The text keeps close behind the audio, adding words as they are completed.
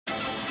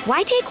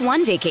Why take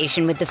one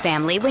vacation with the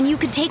family when you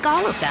could take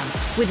all of them?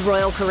 With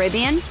Royal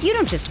Caribbean, you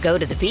don't just go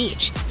to the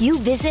beach. You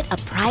visit a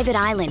private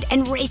island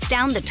and race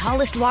down the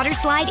tallest water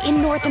slide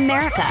in North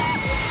America.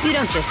 You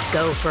don't just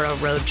go for a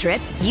road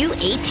trip. You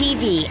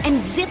ATV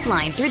and zip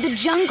line through the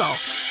jungle.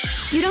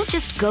 You don't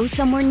just go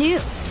somewhere new.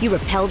 You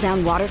rappel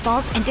down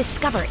waterfalls and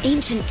discover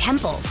ancient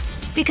temples.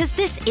 Because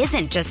this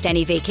isn't just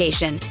any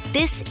vacation.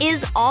 This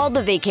is all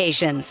the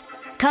vacations.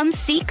 Come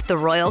seek the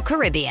Royal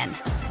Caribbean.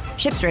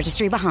 Ships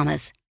Registry,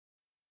 Bahamas.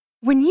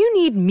 When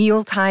you need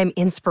mealtime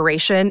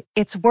inspiration,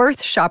 it's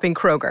worth shopping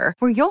Kroger,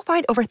 where you'll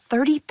find over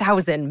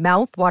 30,000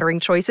 mouth-watering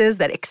choices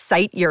that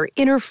excite your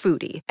inner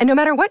foodie. And no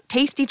matter what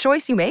tasty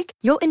choice you make,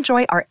 you'll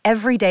enjoy our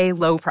everyday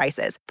low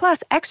prices,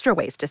 plus extra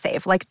ways to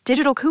save, like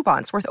digital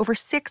coupons worth over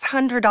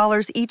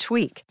 $600 each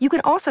week. You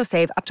can also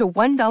save up to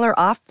 $1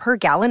 off per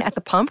gallon at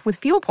the pump with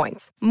fuel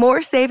points.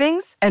 More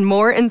savings and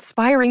more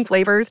inspiring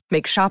flavors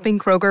make shopping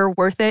Kroger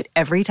worth it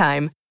every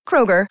time.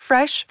 Kroger,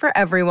 fresh for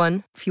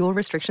everyone. Fuel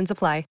restrictions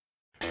apply.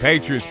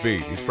 Patriots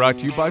Beat is brought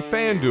to you by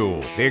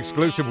FanDuel, the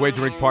exclusive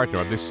wagering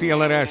partner of the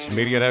CLNS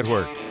Media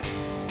Network.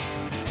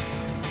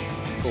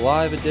 The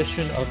live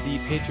edition of the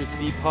Patriots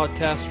Beat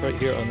podcast right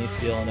here on the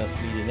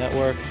CLNS Media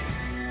Network.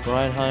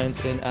 Brian Hines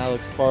and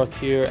Alex Barth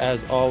here,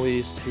 as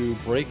always, to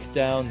break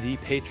down the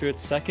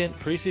Patriots' second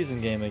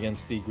preseason game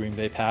against the Green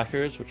Bay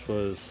Packers, which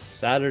was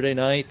Saturday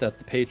night that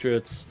the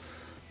Patriots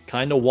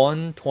kind of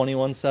won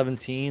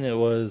 21-17. It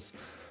was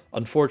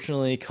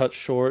unfortunately cut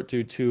short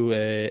due to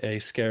a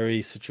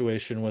scary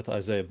situation with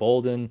Isaiah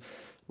Bolden.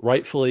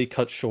 Rightfully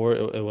cut short.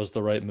 It was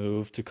the right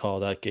move to call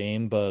that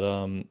game, but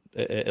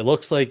it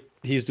looks like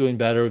he's doing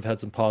better. We've had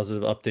some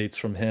positive updates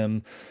from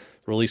him.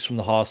 Released from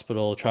the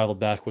hospital,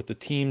 traveled back with the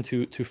team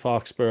to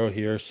Foxborough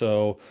here.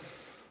 So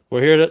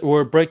we're here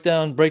to break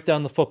down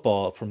the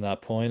football from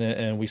that point,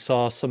 and we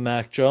saw some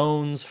Mac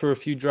Jones for a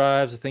few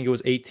drives. I think it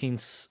was 18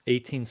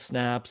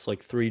 snaps,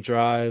 like 3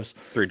 drives.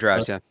 3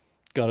 drives, yeah.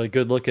 Got a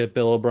good look at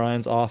Bill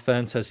O'Brien's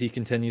offense as he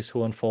continues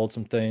to unfold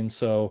some things.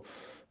 So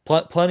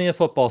plenty of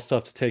football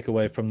stuff to take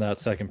away from that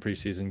second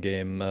preseason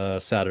game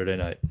Saturday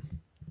night.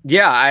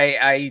 Yeah,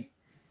 I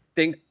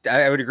think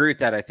I would agree with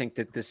that. I think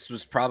that this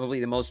was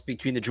probably the most,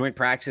 between the joint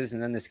practices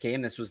and then this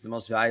game, this was the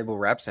most valuable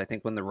reps. I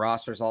think when the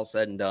roster's all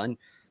said and done,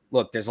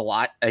 look, there's a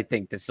lot, I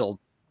think, that's still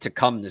to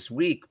come this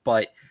week,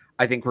 but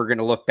I think we're going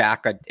to look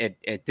back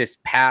at this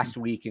past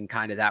week and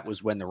kind of that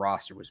was when the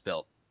roster was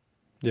built.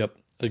 Yep.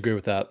 I agree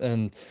with that.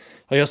 And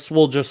I guess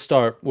we'll just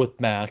start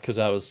with Matt because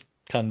that was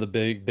kind of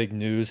the big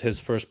news, his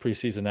first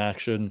preseason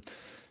action.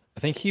 I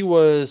think he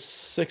was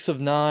 6 of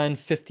 9,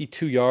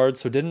 52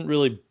 yards, so didn't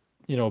really,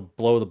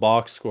 blow the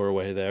box score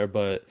away there,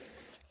 but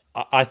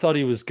I thought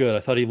he was good. I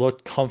thought he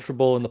looked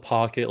comfortable in the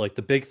pocket. Like,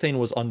 the big thing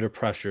was under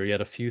pressure. He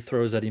had a few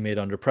throws that he made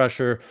under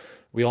pressure.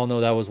 We all know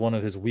that was one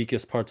of his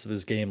weakest parts of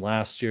his game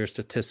last year,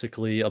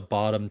 statistically a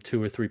bottom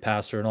 2 or 3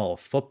 passer in all of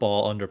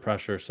football under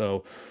pressure.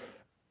 So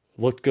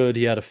looked good.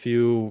 He had a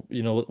few,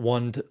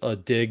 one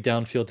dig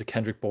downfield to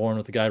Kendrick Bourne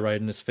with the guy right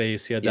in his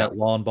face. He had that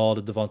long ball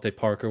to Devontae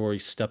Parker where he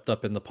stepped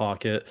up in the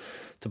pocket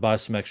to buy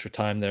some extra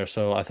time there.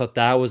 So I thought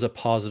that was a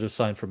positive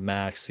sign for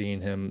Max,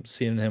 seeing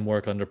him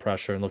work under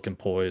pressure and looking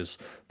poised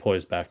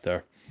back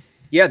there.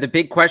 Yeah, the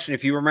big question,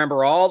 if you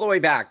remember all the way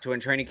back to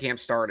when training camp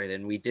started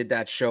and we did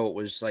that show, it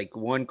was like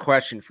one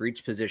question for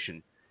each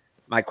position.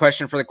 My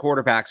question for the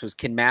quarterbacks was,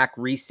 can Mac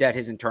reset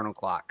his internal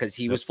clock? Because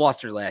he was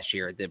flustered last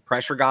year. The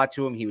pressure got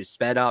to him. He was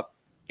sped up,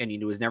 and he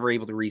was never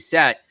able to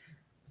reset.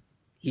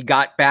 He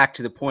got back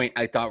to the point,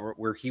 I thought,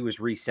 where he was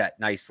reset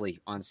nicely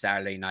on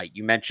Saturday night.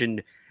 You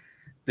mentioned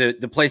the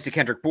plays to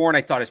Kendrick Bourne.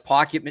 I thought his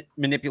pocket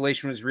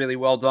manipulation was really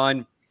well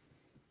done.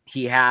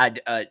 He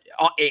had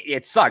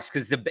it sucks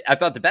because I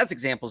thought the best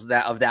examples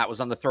of that was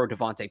on the throw to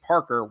Devontae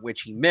Parker,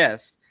 which he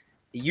missed.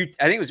 I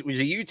think it was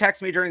you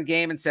texted me during the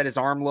game and said his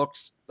arm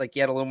looked like he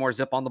had a little more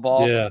zip on the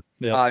ball. Yeah.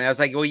 And I was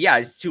like, well, yeah,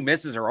 his 2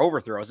 misses are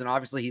overthrows, and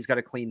obviously he's got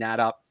to clean that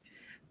up.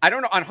 I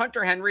don't know. On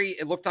Hunter Henry,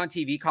 it looked on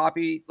TV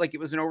copy like it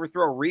was an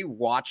overthrow.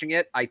 Rewatching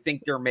it, I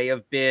think there may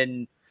have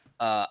been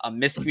a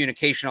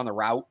miscommunication on the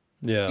route.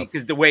 Yeah.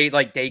 Because the way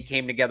they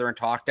came together and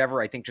talked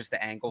ever, I think just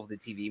the angle of the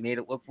TV made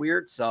it look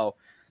weird. So,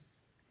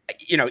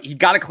 he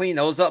got to clean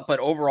those up. But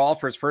overall,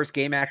 for his first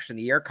game action of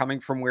the year, coming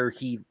from where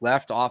he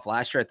left off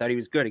last year, I thought he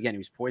was good. Again, he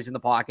was poised in the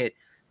pocket.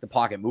 The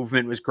pocket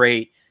movement was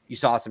great. You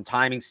saw some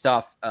timing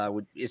stuff,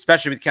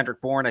 especially with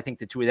Kendrick Bourne. I think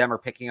the two of them are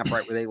picking up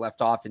right where they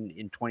left off in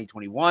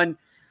 2021.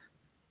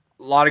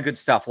 A lot of good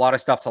stuff. A lot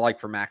of stuff to like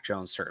for Mac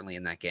Jones, certainly,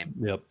 in that game.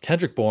 Yep.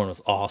 Kendrick Bourne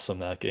was awesome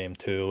that game,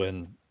 too.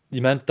 And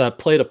you meant that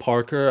play to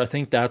Parker. I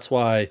think that's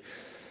why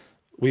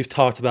we've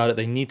talked about it.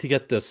 They need to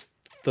get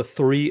the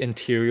 3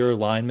 interior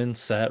linemen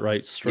set,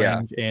 right?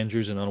 Strange,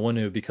 Andrews, and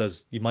Onwenu,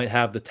 because you might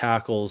have the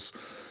tackles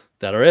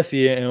that are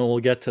iffy, and we'll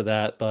get to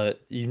that,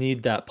 but you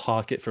need that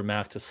pocket for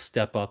Mac to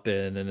step up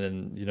in, and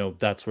then,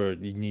 that's where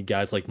you need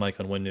guys like Mike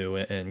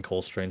Onwenu and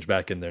Cole Strange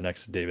back in there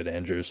next to David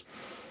Andrews.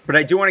 But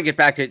I do want to get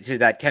back to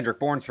that Kendrick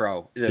Bourne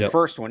throw, the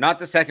first one, not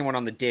the second one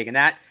on the dig, and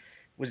that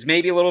was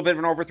maybe a little bit of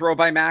an overthrow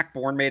by Mac.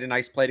 Bourne made a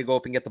nice play to go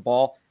up and get the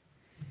ball.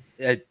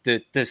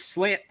 The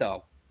slant,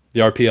 though, The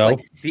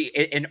RPO? It's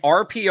like an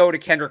RPO to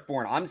Kendrick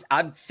Bourne.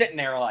 I'm sitting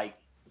there like,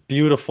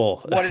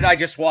 beautiful. What did I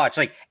just watch?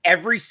 Like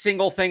every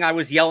single thing I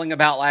was yelling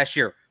about last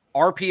year,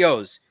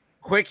 RPOs,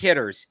 quick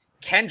hitters,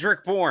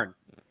 Kendrick Bourne,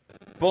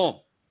 boom.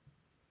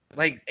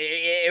 Like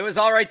it was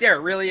all right there.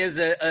 It really is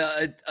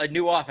a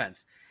new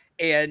offense.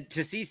 And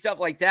to see stuff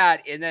like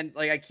that, and then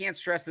like I can't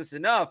stress this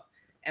enough,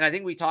 and I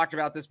think we talked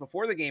about this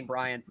before the game,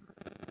 Brian.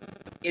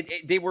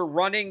 They were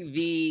running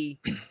the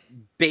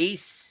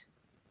base.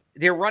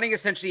 They're running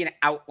essentially an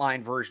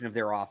outline version of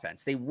their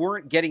offense. They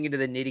weren't getting into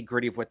the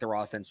nitty-gritty of what their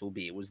offense will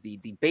be. It was the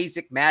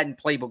basic Madden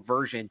playbook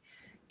version,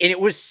 and it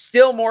was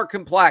still more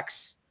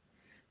complex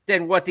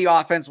than what the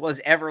offense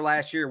was ever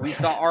last year. We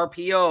saw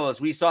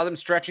RPOs. We saw them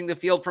stretching the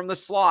field from the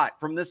slot,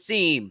 from the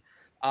seam.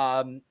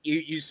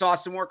 You saw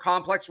some more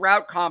complex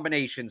route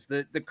combinations.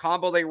 The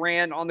combo they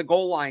ran on the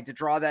goal line to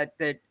draw that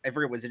I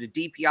forget, was it a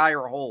DPI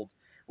or a hold?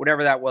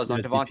 Whatever that was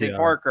on Devontae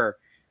Parker.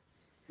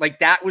 Like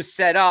that was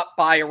set up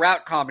by a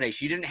route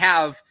combination. You didn't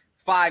have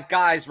 5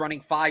 guys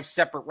running 5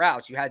 separate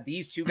routes. You had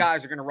these 2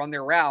 guys are going to run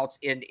their routes,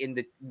 and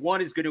the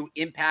one is going to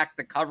impact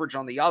the coverage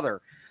on the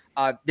other.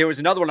 There was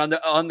another one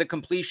on the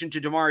completion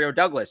to Demario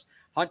Douglas.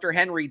 Hunter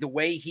Henry, the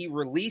way he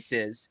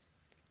releases,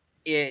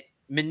 it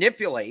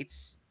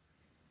manipulates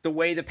the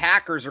way the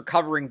Packers are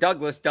covering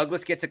Douglas.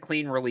 Douglas gets a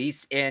clean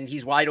release, and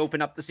he's wide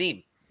open up the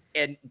seam.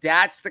 And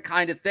that's the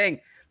kind of thing.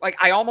 Like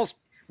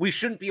we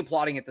shouldn't be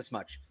applauding it this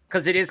much,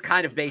 because it is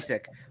kind of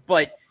basic,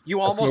 but you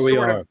almost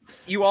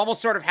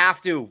sort of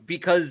have to,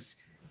 because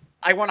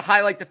I want to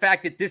highlight the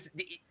fact that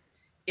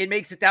it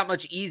makes it that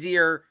much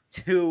easier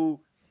to.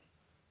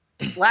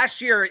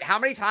 Last year, how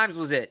many times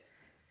was it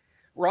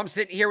where I'm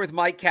sitting here with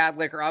Mike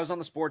Cadlick, or I was on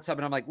the Sports Hub,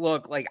 and I'm like,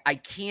 look, like I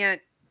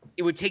can't.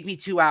 It would take me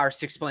 2 hours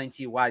to explain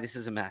to you why this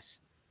is a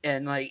mess.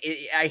 And like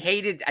I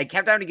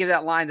kept having to give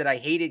that line that I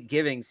hated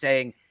giving,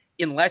 saying,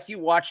 unless you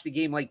watch the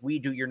game like we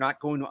do, you're not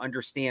going to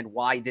understand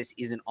why this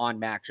isn't on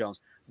Mac Jones,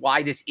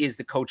 why this is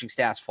the coaching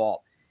staff's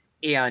fault.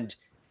 And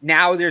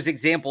now there's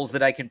examples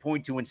that I can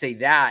point to and say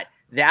that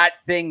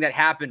thing that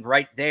happened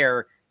right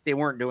there, they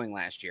weren't doing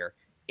last year.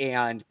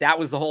 And that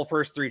was the whole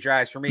first 3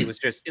 drives for me.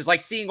 It's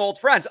like seeing old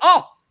friends.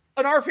 Oh,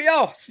 an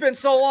RPO. It's been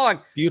so long.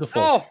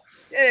 Beautiful. Oh,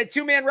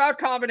 2-man route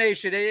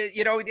combination.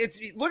 It's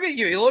look at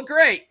you. You look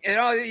great.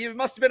 You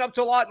must have been up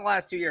to a lot in the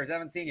last 2 years. I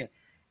haven't seen you.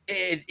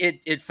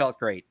 It felt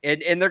great.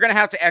 And they're going to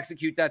have to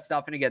execute that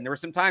stuff. And again, there were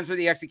some times where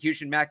the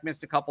execution, Mac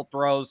missed a couple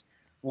throws.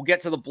 We'll get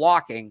to the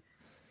blocking,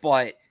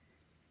 but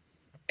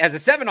as a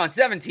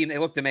 7-on-7 team, they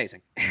looked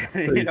amazing.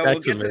 We'll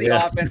get to the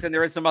offense, and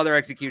there is some other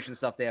execution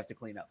stuff they have to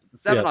clean up. The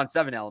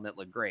 7-on-7 element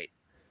looked great.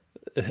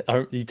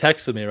 You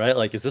texted me, right?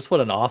 Like, is this what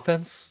an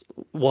offense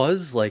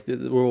was? Like,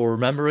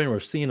 we're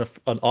seeing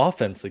an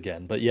offense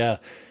again. But yeah,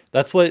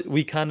 that's what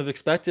we kind of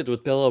expected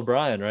with Bill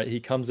O'Brien, right? He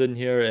comes in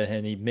here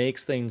and he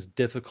makes things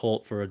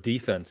difficult for a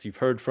defense. You've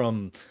heard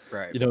from,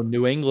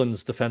 New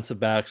England's defensive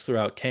backs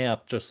throughout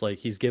camp, just like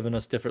he's given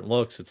us different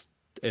looks.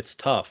 It's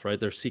tough, right?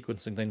 They're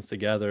sequencing things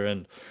together.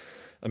 And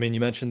I mean,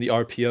 you mentioned the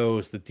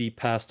RPOs. The deep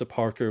pass to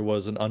Parker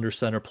was an under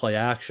center play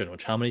action,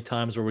 which how many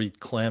times were we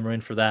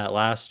clamoring for that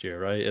last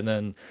year, right? And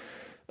then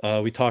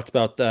we talked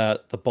about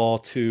the ball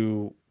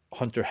to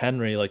Hunter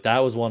Henry, like that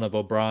was one of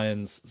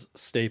O'Brien's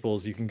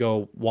staples. You can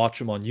go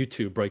watch him on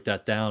YouTube, break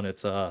that down.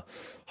 It's a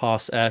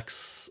Haas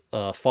X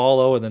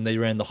follow, and then they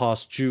ran the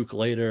Haas juke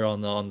later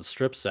on the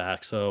strip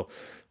sack. So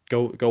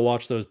go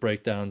watch those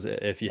breakdowns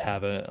if you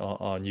haven't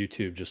on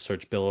YouTube. Just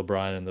search Bill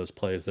O'Brien and those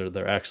plays.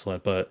 They're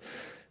excellent. But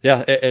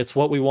yeah, it's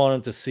what we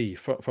wanted to see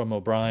from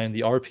O'Brien.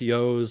 The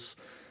RPOs,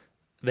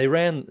 they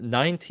ran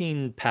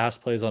 19 pass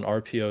plays on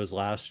RPOs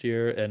last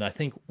year, and I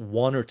think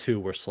 1 or 2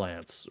 were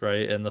slants,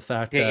 right? And the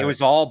fact that it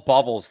was all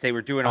bubbles. They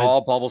were doing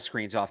all bubble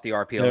screens off the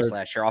RPOs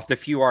last year, off the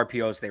few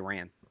RPOs they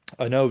ran.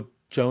 I know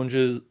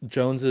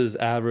Jones's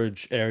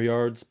average air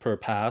yards per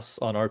pass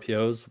on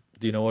RPOs.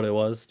 Do you know what it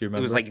was? Do you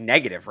remember? It was like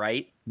negative,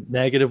 right?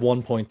 Negative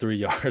 1.3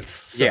 yards.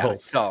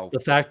 So the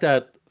fact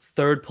that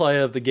third play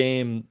of the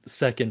game,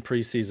 second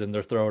preseason,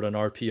 they're throwing an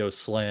RPO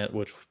slant,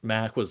 which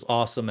Mac was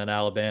awesome at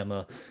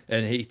Alabama.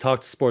 And he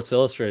talked to Sports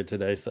Illustrated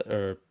today,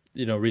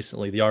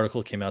 recently. The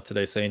article came out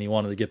today saying he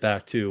wanted to get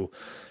back to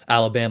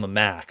Alabama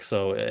Mac.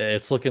 So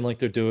it's looking like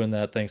they're doing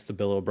that thanks to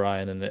Bill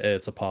O'Brien, and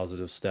it's a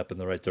positive step in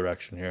the right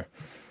direction here.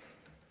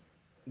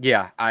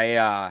 Yeah,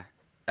 I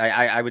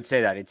would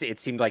say that it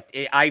seemed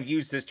like I've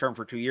used this term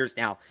for 2 years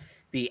now,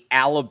 the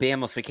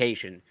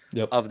Alabamification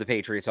of the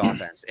Patriots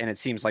offense, and it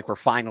seems like we're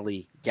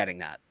finally getting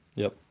that.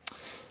 Yep.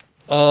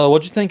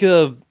 What'd you think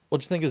of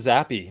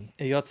Zappy?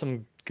 He got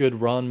some good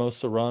run, most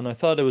of the run. I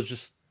thought it was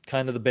just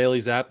kind of the Bailey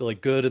Zappy,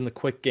 like good in the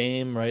quick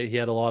game, right? He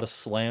had a lot of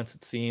slants.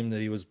 It seemed that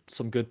he was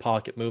some good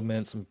pocket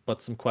movements,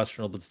 but some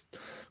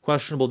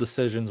questionable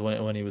decisions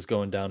when he was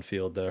going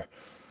downfield there.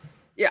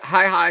 Yeah,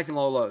 high highs and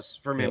low lows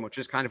from him, which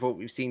is kind of what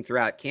we've seen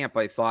throughout camp.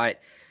 I thought,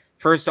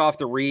 first off,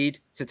 the read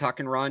to tuck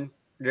and run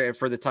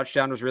for the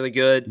touchdown was really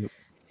good. Yep.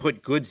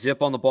 Put good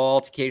zip on the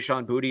ball to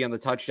Kayshon Boutte on the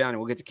touchdown, and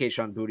we'll get to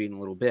Kayshon Boutte in a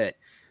little bit.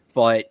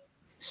 But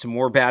some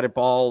more batted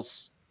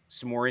balls,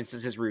 some more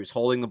instances where he was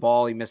holding the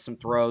ball. He missed some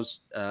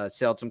throws,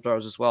 sailed some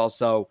throws as well.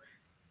 So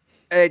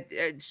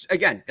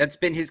again, that's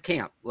been his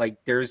camp.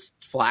 Like there's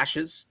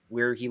flashes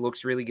where he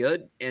looks really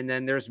good. And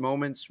then there's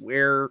moments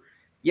where,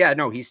 yeah,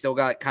 no, he's still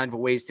got kind of a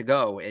ways to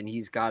go, and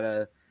he's got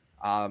to,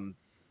 I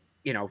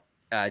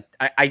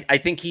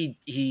think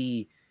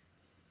he,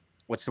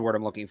 what's the word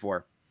I'm looking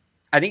for?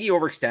 I think he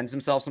overextends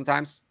himself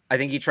sometimes. I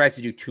think he tries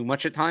to do too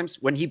much at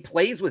times. When he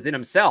plays within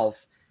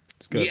himself,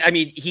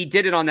 he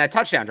did it on that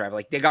touchdown drive.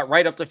 Like they got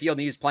right up the field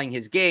and he was playing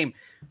his game.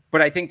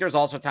 But I think there's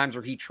also times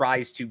where he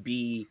tries to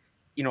be,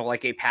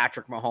 like a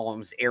Patrick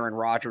Mahomes, Aaron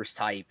Rodgers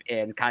type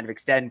and kind of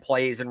extend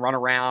plays and run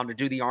around and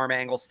do the arm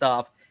angle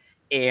stuff.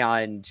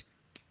 And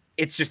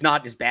it's just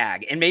not his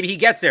bag. And maybe he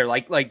gets there.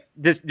 Like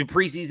the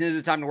preseason is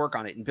the time to work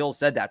on it. And Bill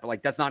said that, but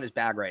like, that's not his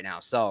bag right now.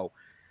 So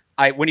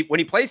when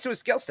he plays to his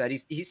skill set,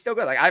 he's still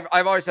good. Like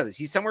I've always said this,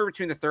 he's somewhere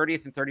between the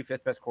 30th and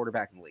 35th best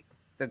quarterback in the league.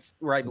 That's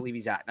where I believe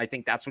he's at. And I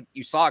think that's what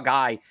you saw, a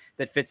guy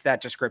that fits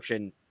that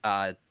description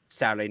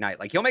Saturday night.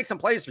 Like he'll make some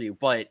plays for you,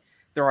 but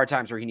there are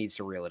times where he needs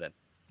to reel it in.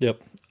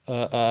 Yep.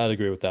 I'd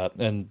agree with that.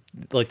 And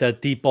like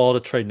that deep ball to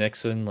Trey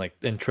Nixon, like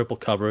in triple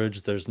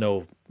coverage, there's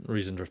no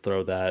reason to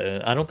throw that.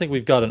 And I don't think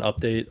we've got an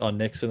update on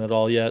Nixon at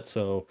all yet.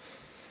 So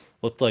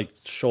looked like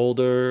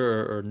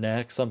shoulder or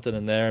neck, something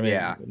in there.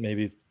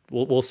 Maybe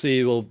we'll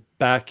see. We'll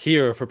back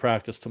here for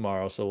practice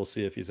tomorrow. So we'll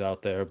see if he's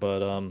out there. But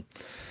do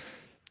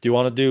you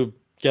want to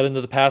get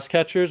into the pass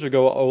catchers or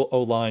go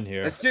O-line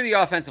here? Let's do the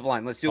offensive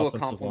line. Let's do a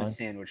compliment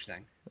sandwich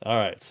thing. All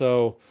right.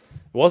 So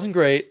it wasn't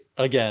great.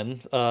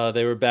 Again,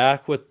 they were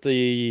back with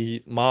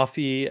the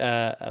Mafi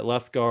at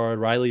left guard,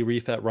 Riley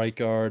Reif at right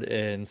guard,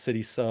 and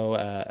City So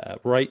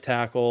at right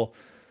tackle.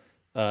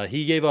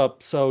 He gave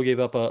up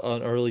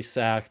an early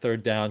sack,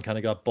 third down, kind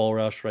of got bull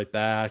rush right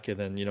back. And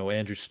then,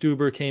 Andrew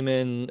Stuber came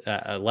in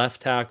at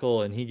left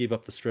tackle, and he gave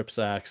up the strip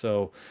sack.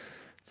 So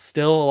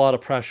still a lot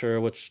of pressure,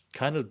 which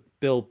kind of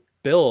Bill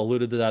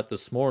alluded to that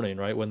this morning,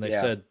 right? When they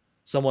said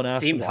someone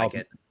asked him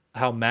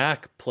how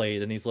Mac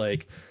played, and he's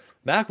like,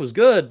 Mac was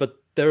good, but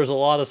there was a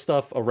lot of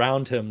stuff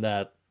around him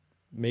that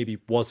maybe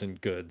wasn't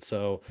good.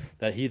 So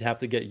that he'd have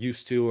to get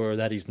used to, or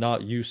that he's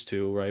not used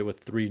to, right? With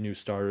 3 new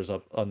starters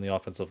up on the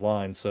offensive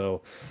line.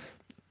 So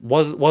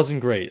wasn't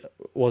great.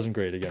 Wasn't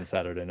great again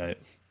Saturday night.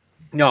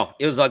 No,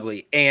 it was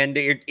ugly. And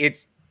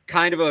it's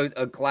kind of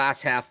a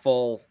glass half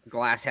full,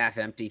 glass half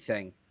empty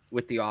thing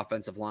with the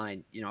offensive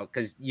line,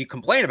 because you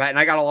complain about it. And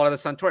I got a lot of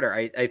this on Twitter.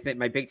 I think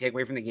my big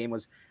takeaway from the game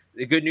was,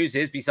 the good news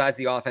is, besides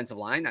the offensive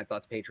line, I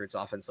thought the Patriots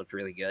offense looked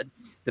really good.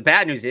 The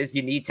bad news is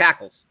you need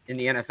tackles in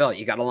the NFL.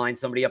 You got to line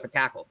somebody up a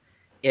tackle.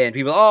 And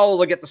people,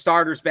 look at the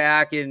starters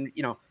back. And,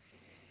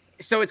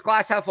 so it's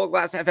glass half full,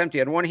 glass half empty.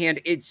 On one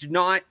hand,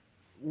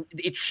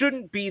 it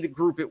shouldn't be the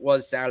group it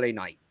was Saturday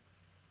night.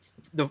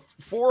 The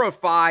 4 of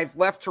 5,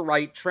 left to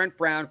right, Trent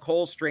Brown,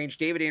 Cole Strange,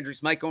 David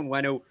Andrews, Mike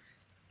Onwenu.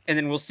 And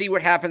then we'll see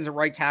what happens at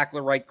right tackle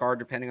or right guard,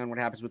 depending on what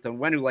happens with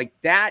Onwenu. Like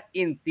that,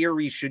 in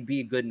theory, should be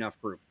a good enough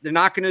group. They're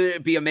not going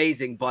to be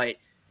amazing, but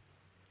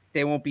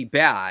they won't be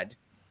bad.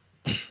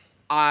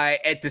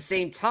 At the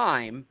same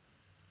time,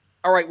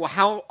 all right, well,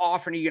 how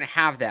often are you going to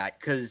have that?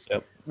 Because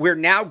we're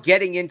now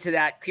getting into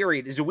that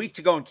period. There's a week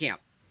to go in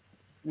camp.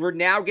 We're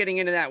now getting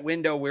into that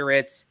window where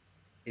is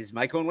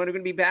Mike Onwenu going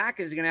to be back?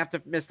 Is he going to have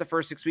to miss the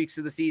first 6 weeks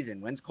of the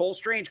season? When's Cole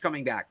Strange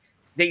coming back?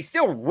 They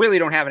still really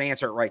don't have an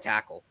answer at right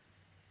tackle.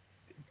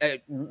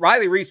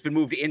 Riley Reif's been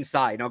moved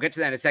inside, and I'll get to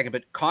that in a second,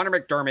 but Connor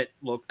McDermott,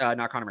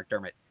 not Connor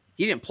McDermott,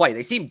 he didn't play.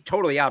 They seemed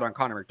totally out on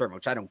Connor McDermott,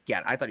 which I don't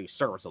get. I thought he was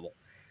serviceable.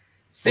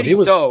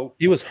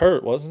 He was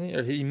hurt, wasn't he?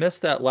 Or he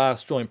missed that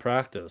last joint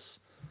practice.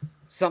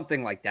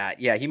 Something like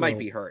that. Yeah, he might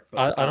be hurt.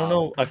 But, I don't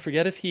know. I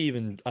forget if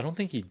I don't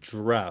think he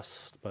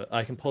dressed, but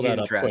I can pull that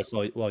up quick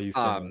while you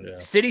film.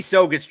 City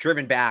So gets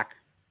driven back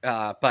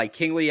by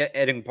Kingsley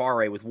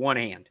Edingbare with one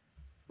hand.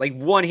 Like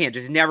one hand,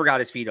 just never got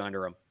his feet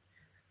under him.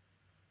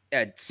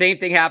 Same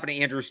thing happened to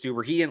Andrew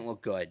Stuber. He didn't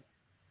look good.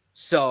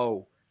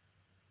 So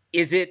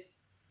is it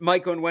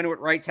Mike Onwenu at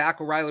right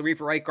tackle, Riley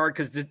Reif at right guard?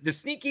 Because the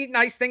sneaky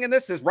nice thing in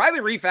this is Riley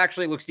Reif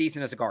actually looks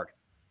decent as a guard.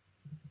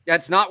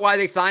 That's not why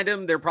they signed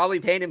him. They're probably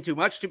paying him too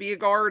much to be a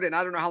guard, and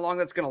I don't know how long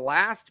that's going to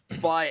last.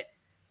 But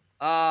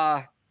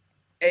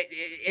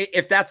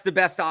if that's the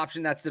best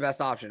option, that's the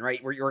best option,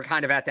 right? You're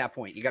kind of at that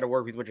point. You got to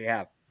work with what you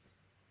have.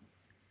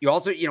 You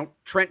also,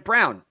 Trent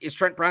Brown. Is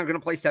Trent Brown going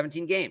to play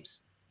 17 games?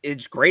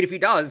 It's great if he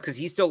does, because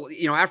he's still,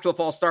 after the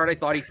false start, I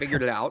thought he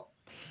figured it out.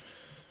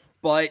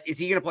 But is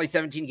he going to play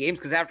 17 games?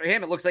 Because after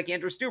him, it looks like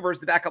Andrew Stuber is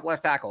the backup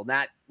left tackle.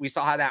 And we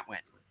saw how that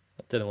went.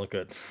 That didn't look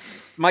good.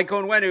 Mike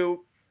Onwenu,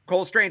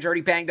 Cole Strange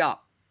already banged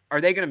up. Are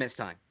they going to miss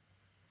time?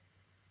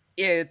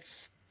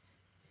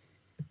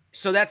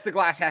 So that's the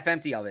glass half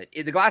empty of it.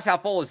 The glass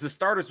half full is the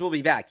starters will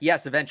be back.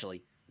 Yes,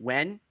 eventually.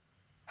 When?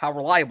 How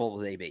reliable will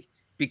they be?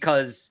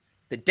 Because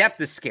the depth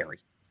is scary.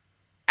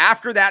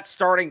 After that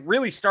starting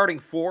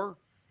 4,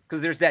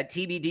 because there's that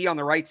TBD on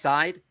the right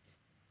side,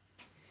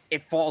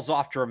 it falls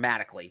off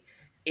dramatically.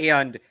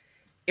 And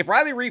if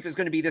Riley Reif is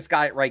going to be this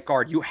guy at right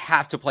guard, you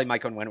have to play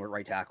Mike Onwenu at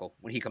right tackle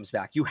when he comes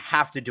back. You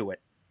have to do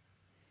it.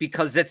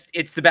 because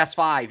it's the best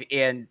 5.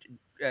 And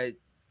Dante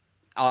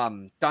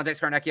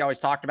Scarnecchia always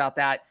talked about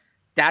that.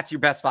 That's your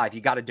best 5.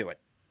 You got to do it.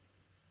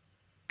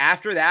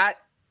 After that,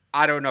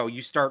 I don't know.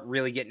 You start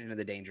really getting into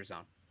the danger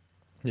zone.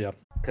 Yeah.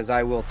 Because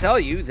I will tell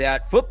you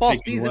that football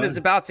season is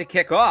about to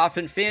kick off,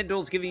 and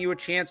FanDuel's giving you a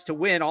chance to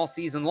win all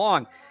season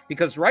long.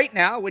 Because right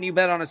now, when you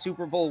bet on a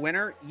Super Bowl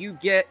winner, you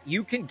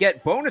can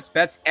get bonus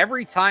bets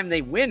every time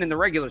they win in the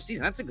regular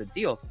season. That's a good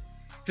deal.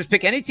 Just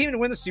pick any team to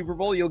win the Super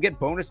Bowl. You'll get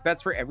bonus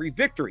bets for every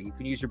victory. You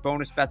can use your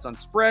bonus bets on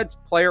spreads,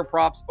 player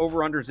props,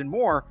 over-unders, and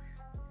more.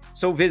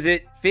 So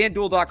visit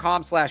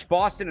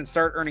FanDuel.com/Boston and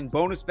start earning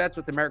bonus bets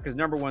with America's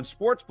 #1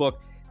 sportsbook.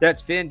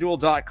 That's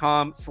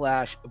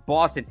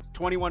FanDuel.com/Boston.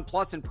 21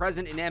 plus and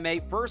present in MA.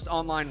 First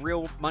online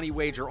real money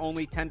wager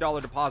only.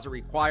 $10 deposit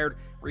required.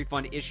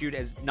 Refund issued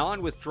as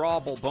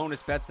non-withdrawable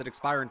bonus bets that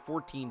expire in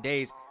 14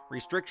 days.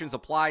 Restrictions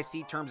apply.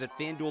 See terms at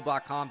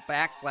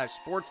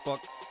FanDuel.com/sportsbook.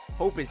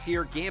 Hope is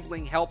here.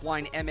 Gambling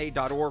helpline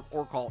MA.org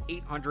or call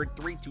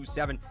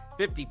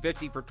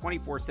 800-327-5050 for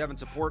 24/7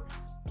 support.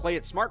 Play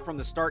it smart from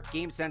the start.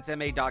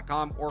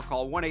 GameSenseMA.com or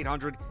call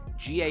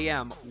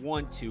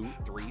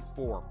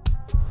 1-800-GAM-1234.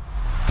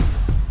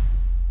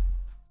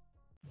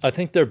 I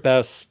think they're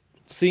best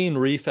seeing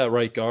Reef at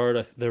right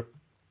guard. They're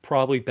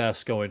probably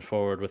best going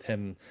forward with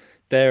him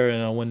there.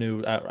 And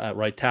Onwenu at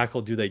right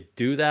tackle, do they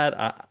do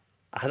that?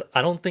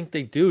 I don't think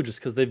they do, just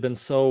because they've been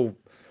so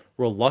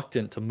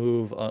reluctant to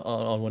move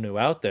Onwenu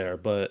out there.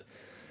 But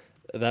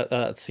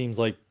that seems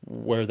like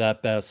where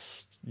that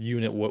best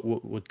unit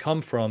would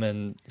come from.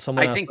 And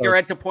someone I think they're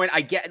at the point.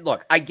 I get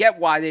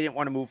why they didn't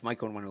want to move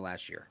Michael Onwenu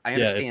last year. I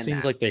understand. Yeah, it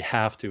seems like they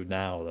have to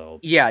now, though.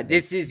 Yeah,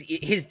 this is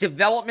his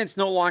development's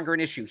no longer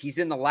an issue. He's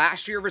in the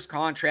last year of his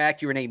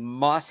contract. You're in a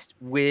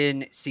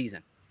must-win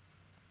season.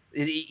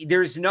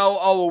 There's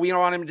no, we don't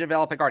want him to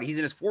develop a guard. He's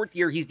in his 4th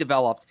year. He's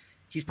developed.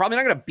 He's probably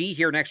not going to be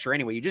here next year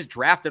anyway. You just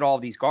drafted all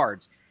of these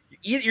guards.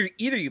 Either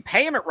you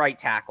pay him at right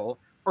tackle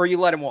or you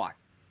let him walk.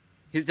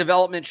 His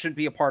development should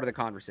be a part of the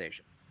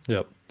conversation.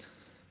 Yep.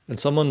 And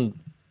someone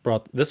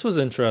this was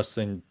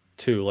interesting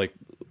too, like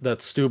that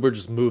Stuber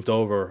just moved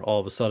over all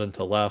of a sudden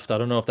to left. I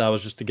don't know if that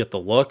was just to get the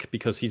look,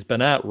 because he's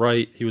been at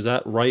right. He was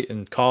at right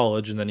in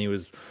college, and then he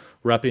was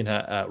repping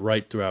at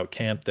right throughout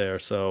camp there.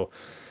 So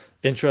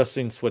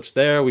interesting switch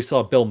there. We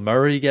saw Bill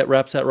Murray get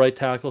reps at right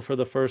tackle for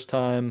the first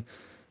time.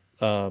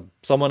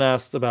 Someone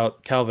asked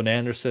about Calvin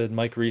Anderson.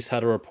 Mike Reese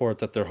had a report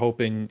that they're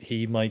hoping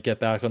he might get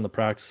back on the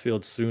practice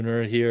field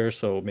sooner here,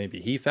 so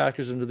maybe he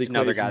factors into the equation.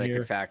 Another guy here.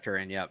 that could factor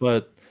in, yep.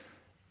 But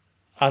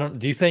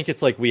do you think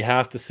it's like we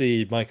have to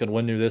see Mike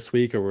Onwenu this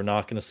week, or we're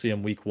not going to see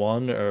him week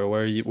 1, or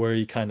where are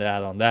you kind of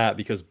at on that?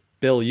 Because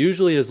Bill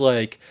usually is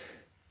like,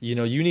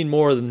 you need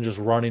more than just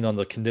running on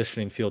the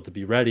conditioning field to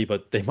be ready,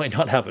 but they might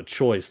not have a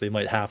choice. They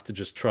might have to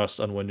just trust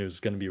Onwenu's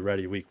going to be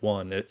ready week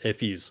 1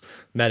 if he's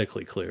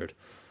medically cleared.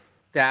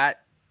 But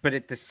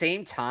at the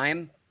same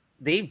time,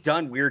 they've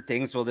done weird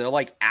things where they'll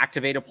like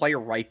activate a player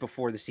right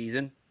before the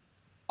season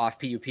off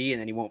PUP, and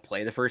then he won't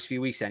play the first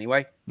few weeks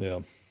anyway.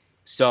 Yeah.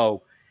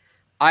 So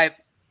I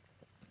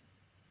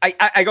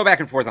go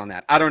back and forth on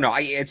that. I don't know.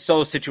 It's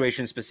so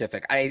situation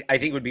specific. I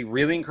think it would be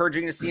really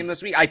encouraging to see him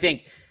this week. I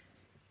think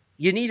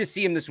you need to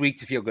see him this week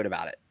to feel good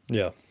about it.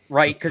 Yeah.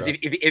 Right. Because if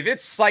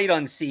it's sight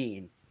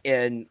unseen,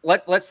 and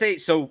let's say,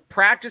 so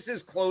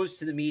practices closed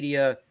to the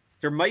media,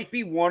 there might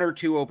be 1 or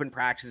 2 open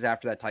practices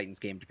after that Titans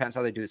game. Depends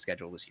how they do the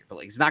schedule this year, but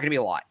it's not going to be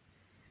a lot.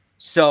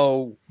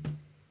 So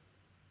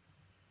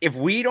if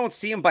we don't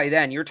see him by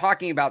then, you're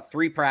talking about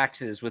 3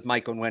 practices with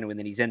Mike Onwenu, and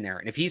then he's in there.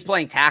 And if he's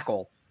playing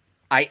tackle,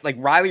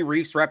 Riley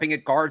Reif's repping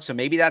at guard, so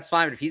maybe that's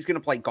fine. But if he's going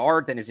to play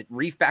guard, then is it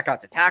Reif back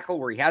out to tackle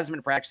where he hasn't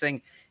been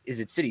practicing? Is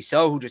it Sidy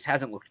Sow, who just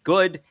hasn't looked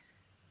good?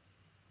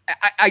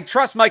 I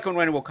trust Mike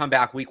Onwenu will come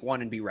back week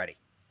 1 and be ready.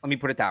 Let me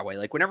put it that way.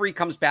 Like whenever he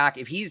comes back,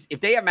 if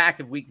they have him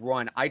active week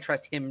 1, I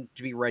trust him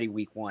to be ready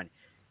week 1.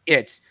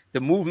 It's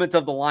the movement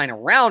of the line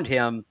around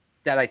him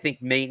that I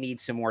think may need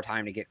some more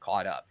time to get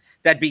caught up.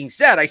 That being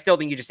said, I still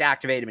think you just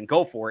activate him and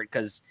go for it,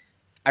 because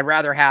I'd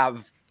rather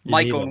have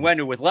Mike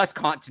Onwenu with less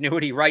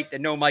continuity, right,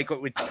 than no Mike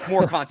with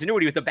more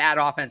continuity with a bad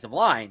offensive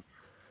line.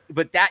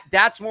 But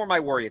that's more my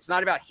worry. It's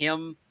not about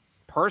him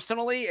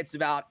personally. It's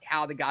about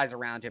how the guys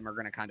around him are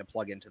going to kind of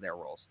plug into their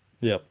roles.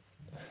 Yep.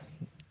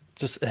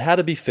 It had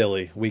to be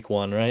Philly week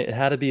 1, right? It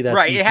had to be that.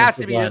 Right. It has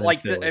to be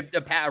like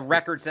a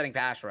record-setting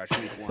pass rush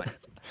week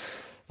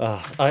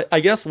 1. I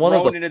guess one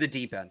of into the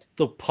deep end.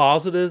 The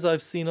positives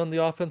I've seen on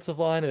the offensive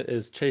line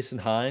is Chasen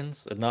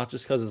Hines, and not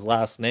just because his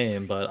last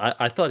name, but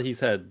I thought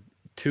he's had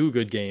 2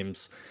 good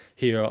games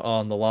here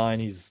on the line.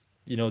 He's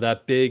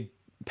that big,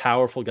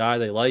 powerful guy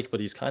they like, but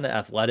he's kind of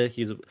athletic.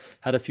 He's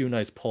had a few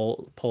nice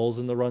pulls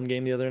in the run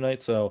game the other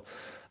night, so.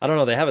 I don't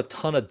know. They have a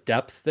ton of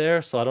depth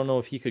there, so I don't know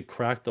if he could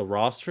crack the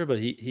roster, but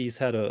he's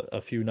had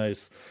a few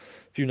nice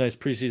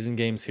preseason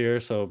games here.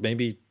 So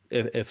maybe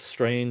if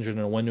Strange and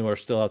Onwenu are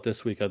still out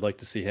this week, I'd like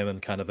to see him in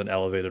kind of an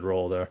elevated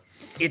role there.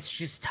 It's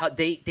just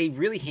they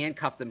really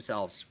handcuffed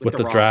themselves with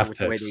the roster, draft with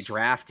the way they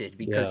drafted,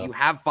 because you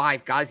have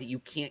 5 guys that you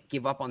can't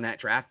give up on that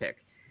draft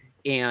pick.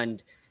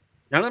 And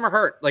None of them are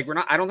hurt. Like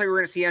I don't think we're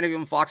going to see any of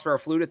them Foxborough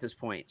Flute at this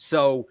point.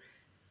 So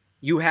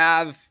you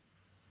have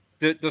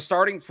the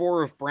starting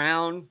four of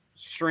Brown,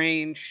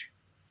 Strange,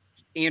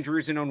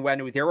 Andrews, and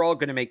Onwenu. They're all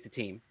going to make the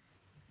team.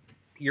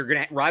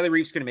 Riley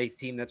Reif's going to make the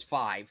team. That's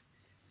 5.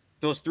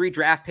 Those 3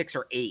 draft picks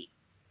are 8.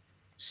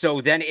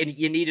 So then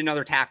you need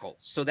another tackle.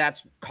 So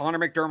that's Connor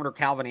McDermott or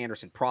Calvin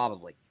Anderson,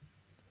 probably.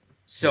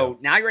 So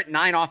now you're at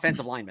 9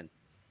 offensive linemen.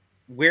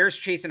 Where's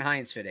Chasen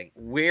Hines fitting?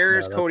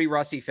 Where's Cody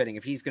Russi fitting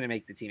if he's going to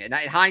make the team? And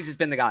Hines has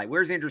been the guy.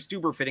 Where's Andrew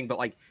Stuber fitting? But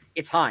like,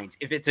 it's Hines.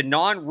 If it's a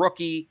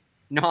non-rookie,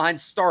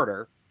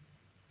 non-starter,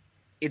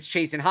 it's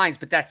Chasen Hines.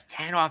 But that's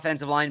 10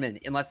 offensive linemen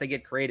unless they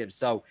get creative.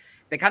 So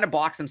they kind of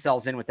box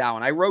themselves in with that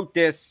one. I wrote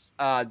this.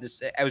 I'm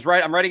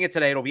writing it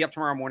today. It'll be up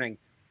tomorrow morning.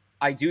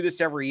 I do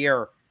this every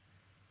year.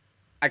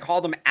 I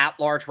call them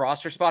at-large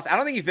roster spots. I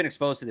don't think you've been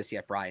exposed to this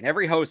yet, Brian.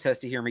 Every host has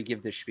to hear me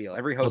give this spiel.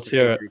 Every host of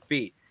Patriots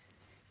Beat.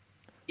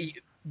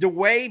 The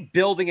way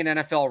building an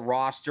NFL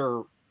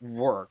roster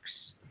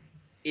works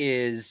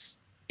is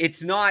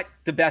it's not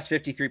the best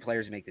 53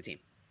 players to make the team.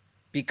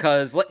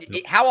 Because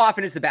how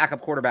often is the backup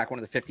quarterback one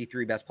of the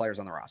 53 best players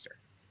on the roster?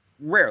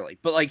 Rarely.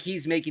 But, like,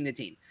 he's making the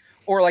team.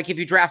 Or, like, if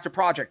you draft a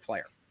project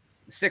player,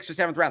 6th or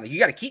 7th round, you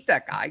got to keep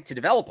that guy to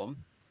develop him.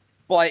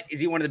 But is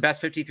he one of the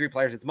best 53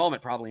 players at the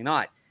moment? Probably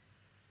not.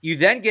 You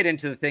then get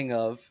into the thing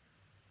of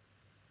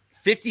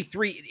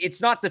 53. It's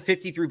not the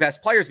 53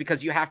 best players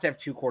because you have to have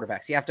 2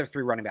 quarterbacks. You have to have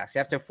 3 running backs. You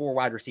have to have 4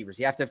 wide receivers.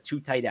 You have to have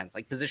 2 tight ends,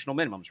 like positional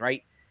minimums,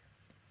 right?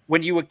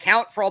 When you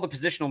account for all the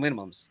positional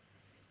minimums,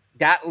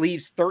 that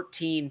leaves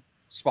 13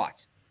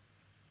 spots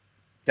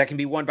that can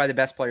be won by the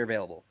best player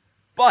available.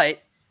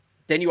 But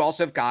then you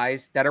also have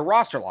guys that are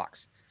roster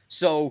locks.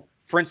 So,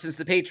 for instance,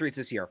 the Patriots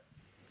this year,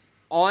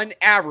 on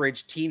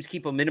average, teams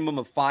keep a minimum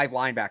of 5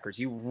 linebackers.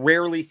 You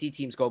rarely see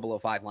teams go below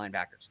 5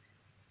 linebackers.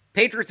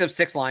 Patriots have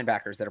 6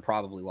 linebackers that are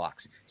probably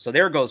locks. So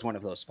there goes one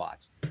of those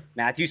spots.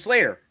 Matthew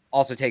Slater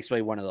also takes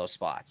away one of those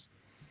spots.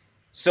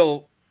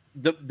 So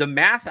the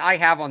math I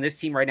have on this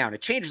team right now, and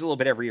it changes a little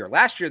bit every year.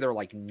 Last year, there were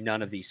like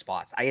none of these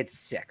spots. I had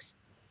 6.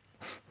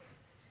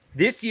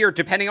 This year,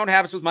 depending on what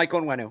happens with Mike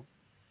Onwenu,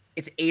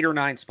 it's 8 or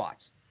 9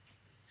 spots.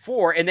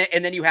 4, and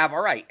then you have,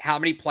 all right, how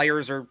many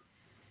players are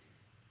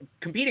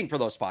competing for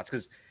those spots?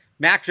 Because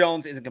Mac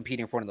Jones isn't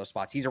competing for one of those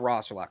spots. He's a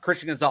roster lock.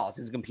 Christian Gonzalez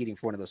isn't competing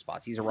for one of those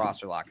spots. He's a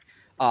roster lock.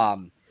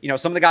 Some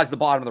of the guys at the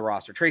bottom of the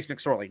roster, Trace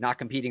McSorley, not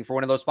competing for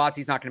one of those spots.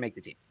 He's not going to make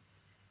the team.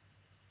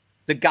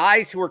 The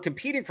guys who are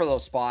competing for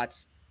those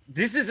spots,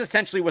 this is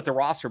essentially what the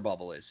roster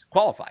bubble is,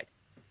 qualified.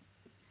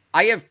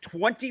 I have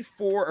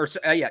 24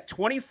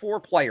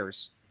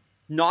 players,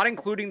 not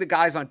including the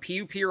guys on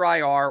PUP or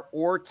IR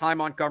or Ty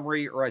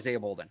Montgomery or Isaiah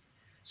Bolden.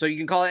 So you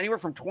can call it anywhere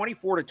from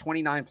 24 to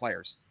 29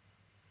 players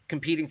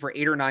competing for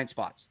 8 or 9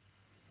 spots.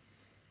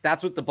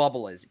 That's what the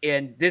bubble is.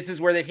 And this is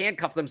where they've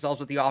handcuffed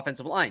themselves with the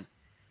offensive line.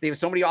 They have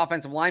so many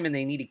offensive linemen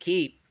they need to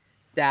keep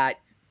that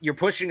you're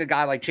pushing a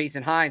guy like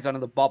Chasen Hines onto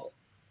the bubble.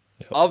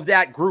 Yep. Of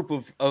that group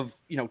of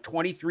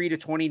 23 to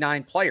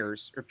 29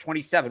 players, or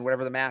 27,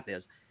 whatever the math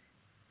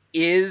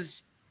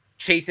is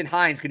Chasen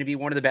Hines going to be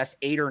one of the best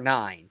 8 or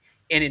 9?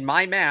 And in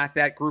my math,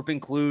 that group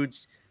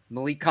includes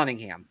Malik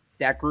Cunningham.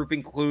 That group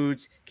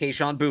includes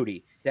Kayshon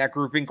Boutte. That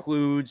group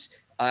includes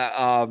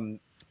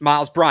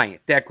Miles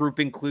Bryant. That group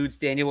includes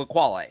Daniel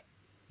Ekuale.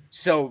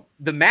 So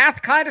the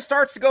math kind of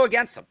starts to go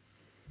against them,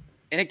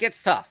 and it gets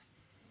tough.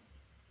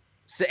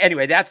 So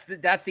anyway, that's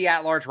the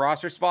at-large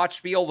roster spot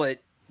spiel,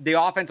 but the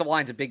offensive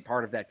line's a big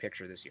part of that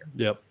picture this year.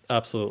 Yep,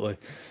 absolutely.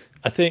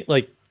 I think,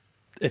 like,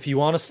 if you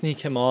want to sneak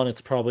him on,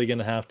 it's probably going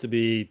to have to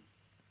be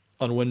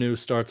Onwenu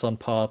starts on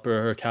PUP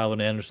or Calvin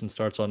Anderson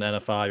starts on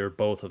NFI or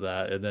both of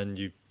that, and then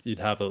you'd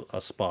have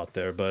a spot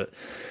there. But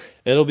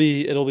it'll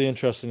be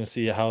interesting to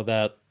see how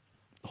that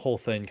whole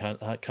thing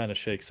kind of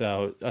shakes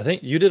out. I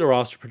think you did a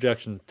roster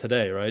projection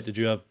today, right? Did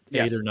you have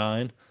 8 or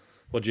 9?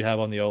 What'd you have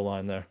on the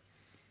O-line there?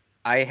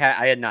 I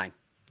had 9.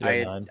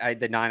 I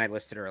had the 9 I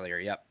listed earlier.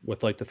 Yep.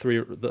 With like the 3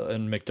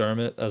 and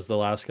McDermott as the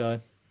last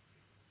guy.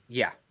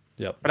 Yeah.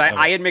 Yep. But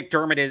I had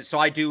McDermott so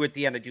I do at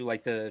the end, I do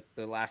like the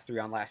last 3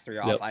 on, last 3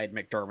 off. Yep. I had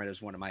McDermott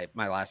as one of my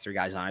last 3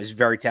 guys on. I was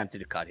very tempted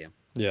to cut him.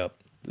 Yep.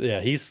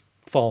 Yeah, he's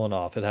fallen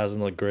off. It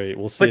hasn't looked great.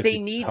 We'll see if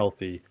he's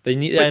healthy. They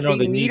need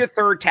a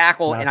third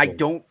tackle, and I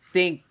don't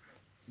think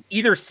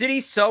either City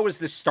So is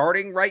the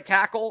starting right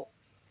tackle,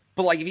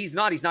 but like if he's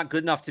not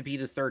good enough to be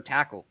the third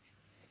tackle.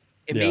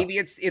 And maybe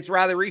it's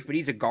Riley Reif, but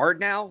he's a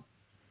guard now.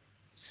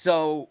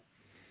 So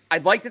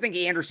I'd like to think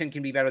Anderson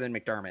can be better than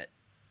McDermott.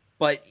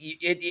 But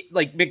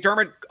like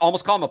McDermott,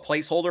 almost call him a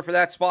placeholder for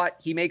that spot.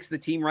 He makes the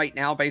team right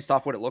now based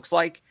off what it looks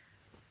like.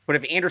 But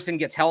if Anderson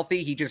gets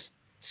healthy, he just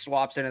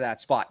swaps into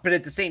that spot. But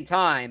at the same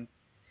time,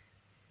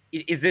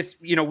 is this,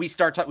 we can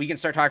start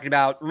talking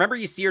about, remember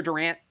Yasir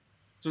Durant?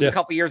 This was a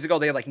couple years ago.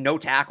 They had like no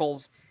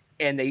tackles,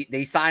 and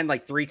they signed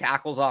like 3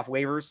 tackles off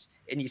waivers,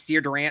 and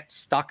Yasir Durant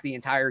stuck the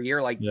entire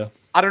year. Like,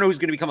 I don't know who's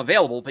going to become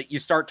available, but you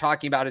start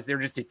talking about, is there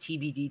just a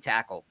TBD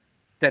tackle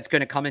that's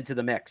going to come into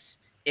the mix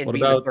and be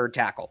the third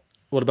tackle?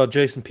 What about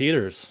Jason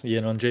Peters?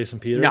 You know, Jason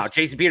Peters? No,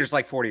 Jason Peters is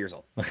like 40 years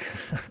old.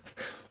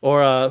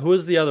 Or who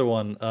is the other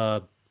one?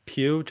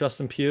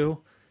 Justin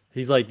Pugh.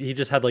 He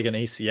just had like an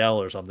ACL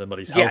or something, but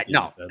he's Yeah, healthy. He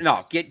no, said.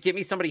 no. Get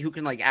me somebody who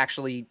can like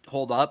actually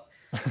hold up.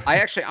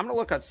 I'm gonna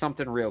look at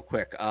something real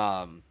quick.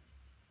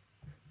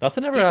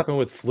 Nothing ever happened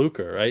with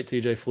Fluker, right?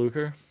 TJ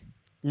Fluker.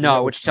 He No,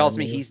 never which tells signed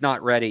me anywhere. he's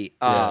not ready.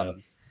 Yeah.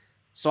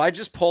 So I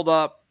just pulled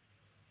up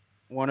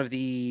one of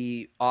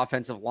the one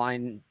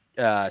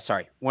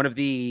of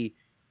the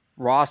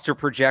roster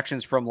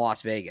projections from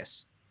Las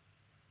Vegas,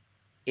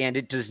 and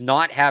it does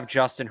not have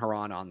Justin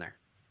Herron on there.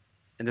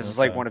 And this is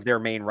like Okay. one of their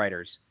main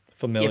writers.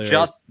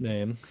 Familiar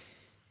name.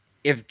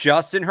 If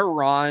Justin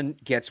Herron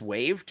gets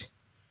waived,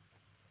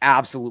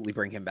 absolutely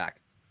bring him back.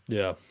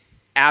 Yeah.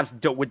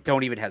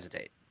 Don't even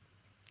hesitate.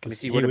 Let me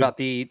see. He What would about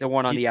the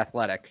one on the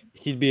Athletic?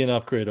 he'd be an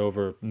upgrade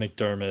over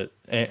McDermott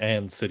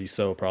and City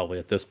So probably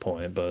at this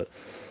point, but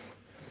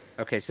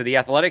Okay, so the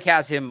Athletic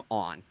has him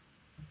on.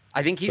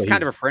 I think he's so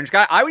kind of a fringe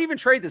guy. I would even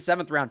trade the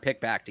 7th round pick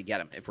back to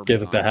get him if we're give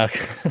being it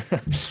honest.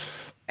 back.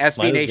 SB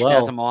Might as Nation well.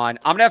 has him on.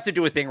 I'm gonna have to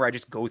do a thing where I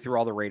just go through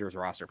all the Raiders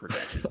roster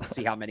projections and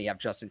see how many have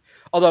Justin.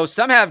 Although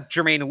some have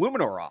Jermaine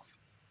Illuminor off,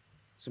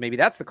 so maybe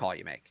that's the call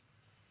you make.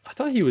 I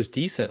thought he was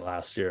decent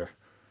last year.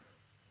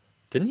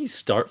 Didn't he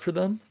start for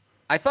them?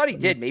 I thought he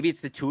did. Maybe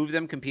it's the two of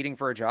them competing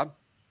for a job.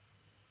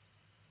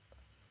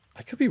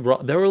 I could be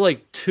wrong. There were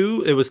like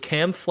two. It was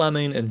Cam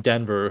Fleming in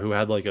Denver who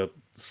had like a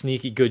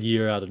sneaky good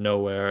year out of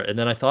nowhere, and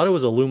then I thought it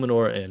was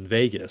Illuminor in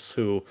Vegas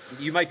who.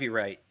 You might be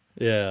right.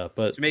 Yeah,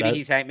 but So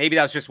maybe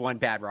that was just one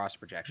bad roster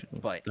projection.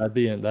 But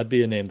that'd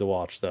be a name to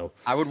watch though.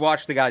 I would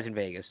watch the guys in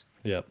Vegas.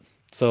 Yep.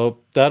 So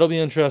that'll be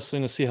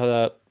interesting to see how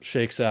that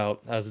shakes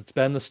out. As it's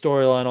been the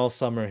storyline all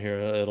summer here,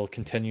 it'll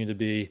continue to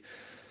be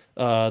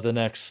the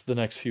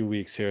next few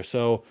weeks here.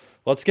 So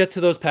let's get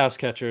to those pass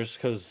catchers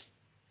because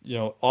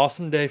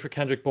awesome day for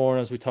Kendrick Bourne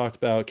as we talked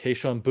about.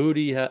 Kayshon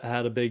Boutte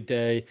had a big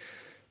day.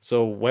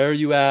 So where are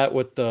you at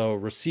with the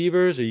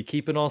receivers? Are you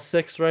keeping all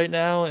 6 right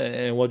now?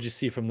 And what'd you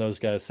see from those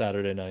guys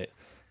Saturday night?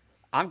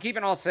 I'm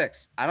keeping all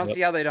 6. I don't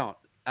see how they don't.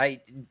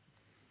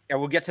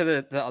 We'll get to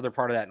the other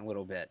part of that in a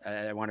little bit.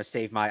 I want to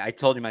save I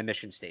told you my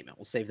mission statement.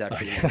 We'll save that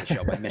for the end of the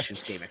show, my mission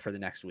statement for the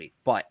next week.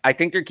 But I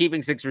think they're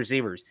keeping 6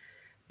 receivers.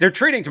 They're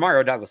treating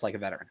Demario Douglas like a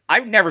veteran.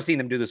 I've never seen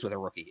them do this with a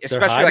rookie,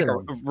 especially like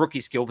a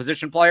rookie skill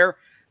position player.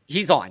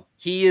 He's on.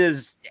 He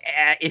is,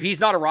 if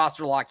he's not a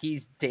roster lock,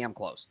 he's damn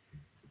close.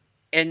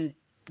 And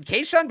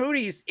Kayshon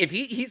Boutte, if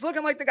he's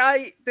looking like the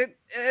guy that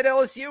at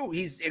LSU,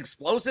 he's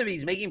explosive.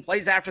 He's making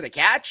plays after the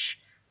catch.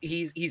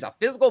 He's a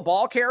physical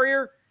ball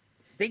carrier.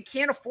 They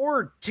can't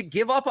afford to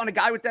give up on a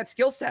guy with that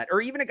skill set,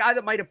 or even a guy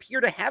that might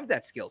appear to have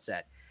that skill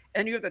set.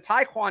 And you have the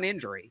Tyquan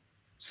injury.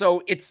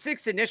 So it's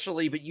 6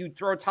 initially, but you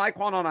throw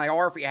Tyquan on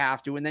IR if you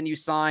have to, and then you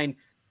sign.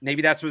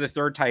 Maybe that's where the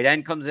third tight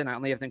end comes in. I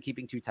only have them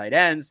keeping 2 tight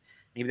ends.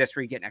 Maybe that's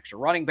where you get an extra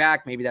running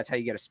back. Maybe that's how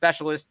you get a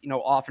specialist,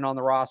 off and on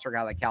the roster, a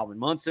guy like Calvin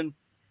Munson.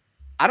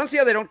 I don't see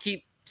how they don't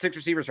keep 6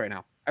 receivers right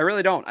now. I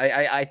really don't.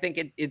 I think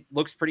it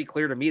looks pretty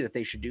clear to me that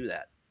they should do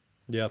that.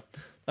 Yeah.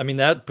 I mean,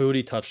 that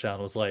Boutte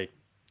touchdown was like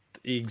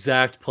the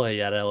exact play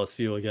at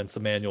LSU against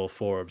Emmanuel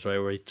Forbes, right?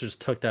 Where he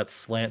just took that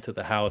slant to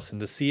the house, and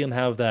to see him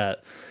have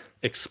that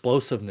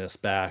explosiveness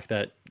back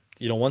that,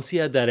 once he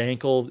had that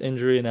ankle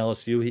injury in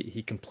LSU,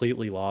 he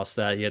completely lost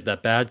that. He had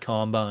that bad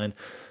combine,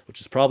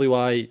 which is probably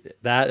why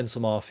that and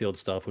some off-field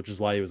stuff, which is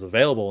why he was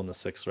available in the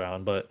 6th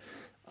round. But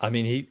I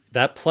mean,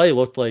 that play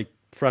looked like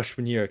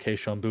freshman year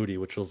Kayshon Boutte,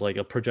 which was like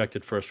a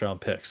projected 1st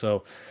round pick.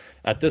 So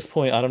at this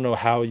point, I don't know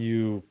how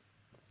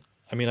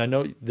I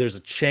know there's a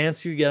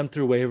chance you get him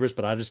through waivers,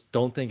 but I just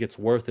don't think it's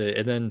worth it.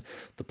 And then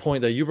the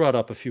point that you brought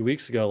up a few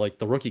weeks ago, like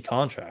the rookie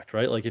contract,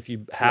 right? Like if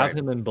you have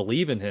him and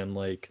believe in him,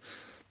 like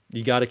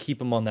you got to keep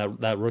him on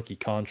that rookie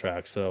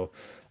contract. So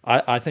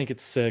I think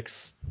it's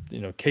 6.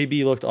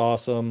 KB looked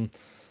awesome.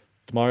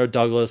 Demario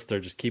Douglas, they're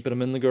just keeping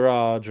him in the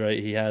garage, right?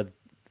 He had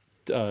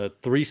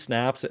 3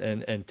 snaps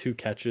and 2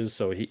 catches,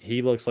 so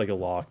he looks like a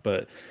lock.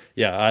 But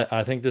yeah,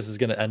 I think this is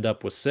going to end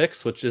up with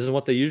 6, which isn't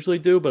what they usually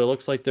do, but it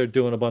looks like they're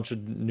doing a bunch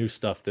of new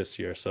stuff this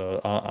year, so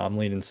I'm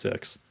leaning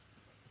 6.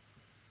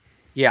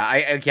 Yeah,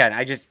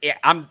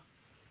 I'm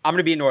going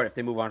to be annoyed if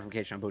they move on from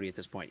Kayshon Boutte at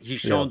this point.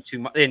 He's shown too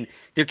much, and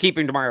they're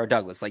keeping Demario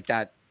Douglas, like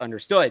that,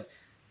 understood.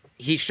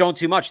 He's shown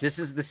too much. This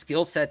is the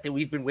skill set that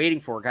we've been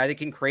waiting for, a guy that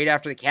can create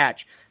after the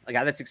catch, a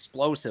guy that's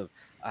explosive,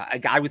 a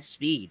guy with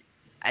speed.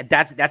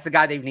 That's the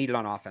guy they've needed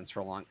on offense for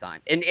a long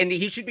time. And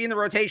he should be in the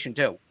rotation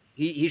too.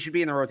 He should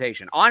be in the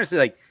rotation. Honestly,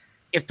 like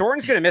if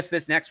Thornton's going to miss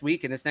this next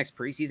week in this next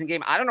preseason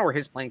game, I don't know where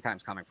his playing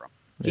time's coming from.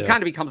 He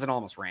kind of becomes an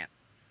almost ran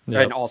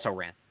and also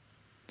ran.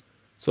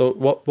 So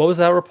what was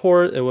that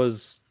report? It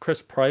was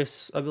Chris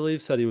Price, I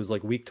believe, said he was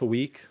like week to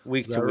week.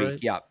 Week to week, right?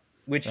 Yeah.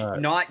 Which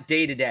not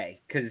day to day,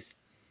 because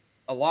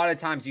a lot of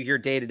times you hear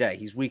day to day.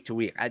 He's week to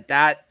week.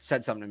 That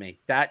said something to me.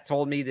 That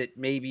told me that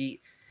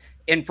maybe.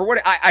 And for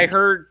what I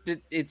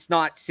heard, it's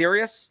not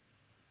serious,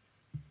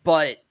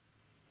 but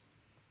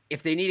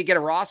if they need to get a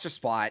roster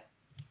spot,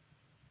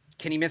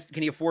 can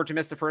he afford to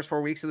miss the first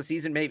 4 weeks of the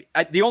season? Maybe.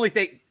 The only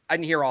thing, I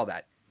didn't hear all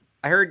that.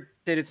 I heard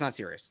that it's not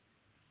serious.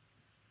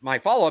 My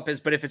follow-up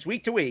is, but if it's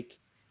week to week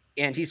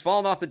and he's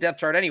fallen off the depth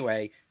chart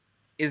anyway.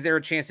 Is there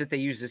a chance that they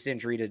use this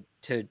injury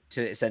to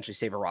essentially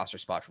save a roster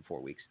spot for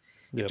 4 weeks?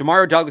 Yep. If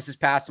Demario Douglas has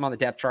passed him on the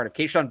depth chart, if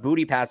Kayshon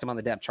Boutte passed him on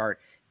the depth chart,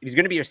 if he's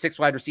going to be your 6th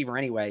wide receiver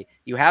anyway,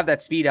 you have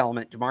that speed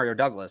element, Demario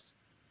Douglas.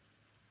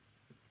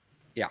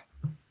 Yeah.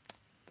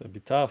 That'd be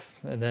tough.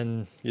 And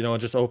then, it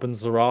just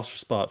opens the roster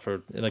spot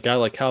for a guy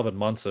like Calvin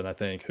Munson, I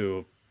think,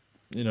 who,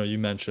 you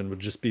mentioned would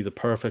just be the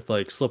perfect,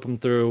 slip him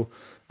through.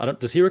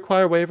 Does he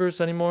require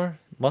waivers anymore?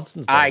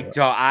 Munson's the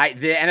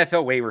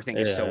NFL waiver thing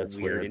is so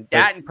weird. And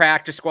that and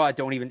practice squad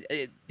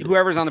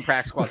whoever's on the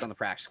practice squad's on the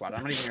practice squad.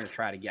 I'm not even going to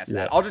try to guess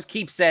that. I'll just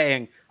keep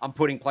saying I'm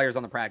putting players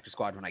on the practice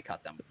squad when I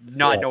cut them,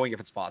 not knowing if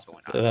it's possible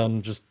or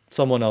not. Just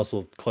someone else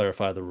will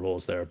clarify the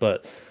rules there.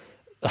 But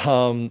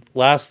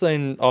last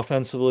thing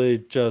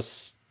offensively,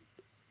 just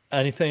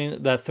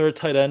anything, that third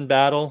tight end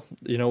battle,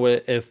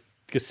 if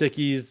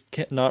Gesicki's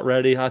not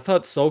ready. I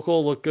thought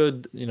Sokol looked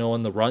good,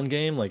 in the run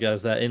game,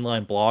 as that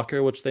inline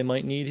blocker, which they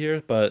might need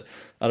here. But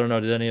I don't know.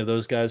 Did any of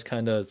those guys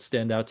kind of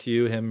stand out to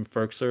you, him,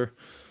 Ferkser?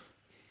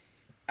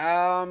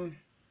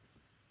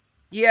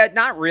 Yeah,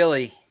 not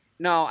really.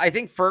 No, I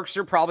think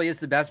Ferkser probably is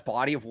the best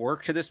body of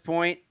work to this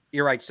point.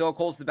 You're right.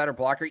 Sokol's the better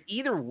blocker.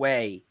 Either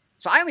way.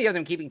 So I only have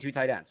them keeping 2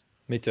 tight ends.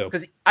 Me too.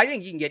 Because I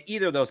think you can get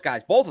either of those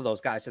guys, both of those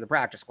guys, to the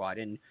practice squad.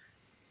 And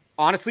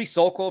honestly,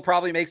 Sokol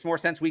probably makes more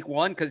sense week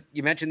 1 because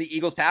you mentioned the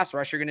Eagles pass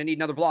rush. You're going to need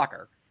another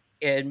blocker.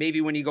 And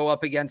maybe when you go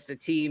up against a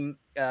team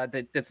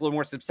that's a little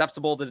more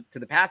susceptible to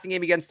the passing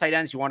game against tight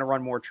ends, you want to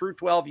run more true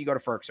 12, you go to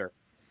Ferkser.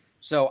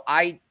 So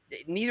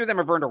neither of them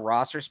have earned a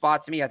roster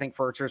spot to me. I think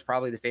Ferkser is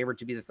probably the favorite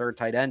to be the 3rd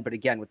tight end. But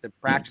again, with the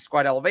practice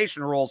squad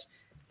elevation rules,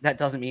 that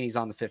doesn't mean he's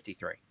on the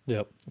 53.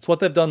 Yep. It's what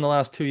they've done the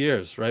last 2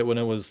 years, right? When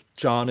it was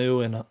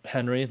Jonnu and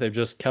Henry, they've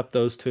just kept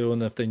those 2.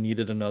 And if they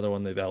needed another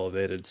one, they've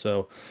elevated.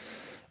 So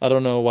I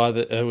don't know why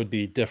it would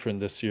be different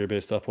this year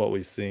based off what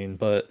we've seen.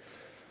 But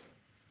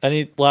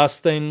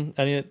anything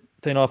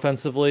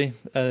offensively?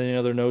 Any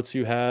other notes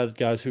you had?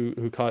 Guys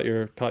who caught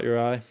your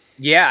eye?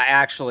 Yeah,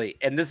 actually.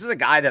 And this is a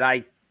guy that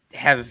I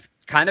have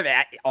kind of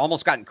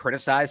almost gotten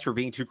criticized for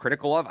being too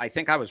critical of. I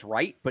think I was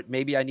right, but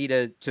maybe I need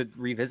to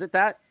revisit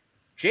that.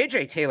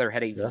 JJ Taylor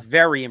had a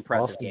very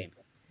impressive game.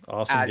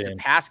 Awesome as game. A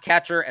pass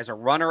catcher, as a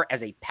runner,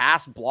 as a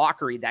pass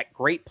blocker. That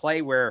great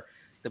play where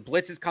the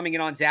blitz is coming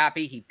in on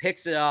Zappe. He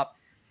picks it up,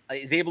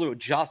 is able to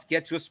adjust,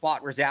 get to a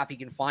spot where Zappe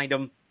can find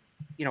him,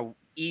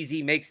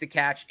 easy, makes the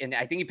catch. And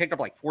I think he picked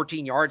up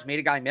 14 yards, made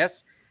a guy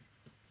miss.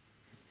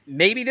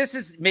 Maybe this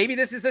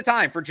is the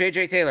time for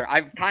JJ Taylor.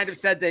 I've kind of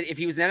said that if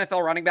he was an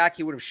NFL running back,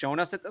 he would have shown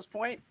us at this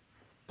point,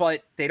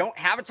 but they don't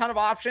have a ton of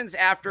options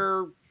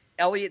after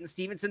Elliott and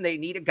Stevenson. They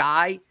need a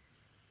guy.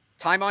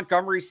 Ty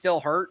Montgomery's still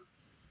hurt.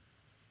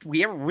 We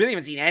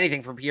haven't seen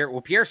anything from Pierre.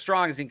 Well, Pierre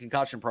Strong is in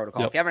concussion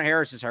protocol. Yep. Kevin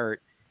Harris is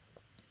hurt.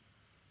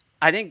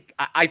 I think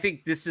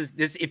this.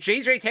 If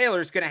JJ Taylor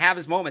is going to have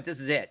his moment,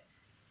 this is it.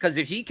 Because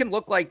if he can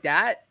look like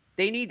that,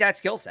 they need that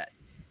skill set.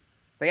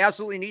 They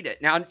absolutely need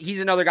it. Now, he's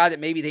another guy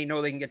that maybe they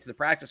know they can get to the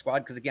practice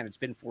squad because, again, it's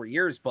been 4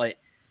 years. But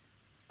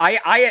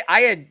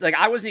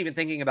I wasn't even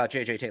thinking about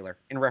JJ Taylor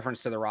in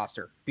reference to the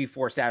roster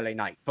before Saturday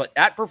night. But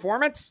that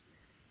performance,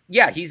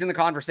 yeah, he's in the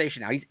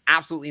conversation now. He's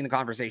absolutely in the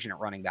conversation at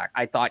running back.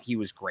 I thought he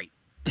was great.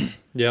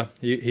 Yeah,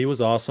 he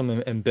was awesome.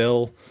 And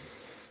Bill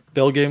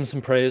gave him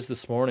some praise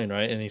this morning,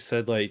 right? And he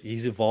said,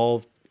 he's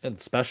evolved in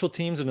special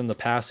teams and in the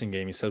passing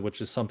game, he said,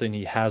 which is something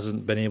he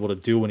hasn't been able to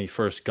do when he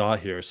first got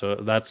here. So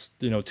that's,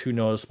 2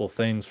 noticeable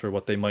things for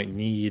what they might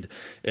need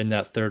in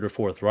that 3rd or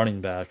 4th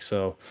running back.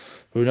 So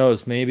who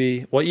knows?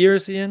 Maybe, what year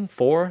is he in?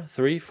 4?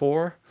 3?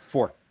 4?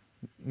 4.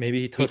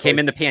 Maybe he came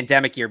in the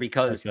pandemic year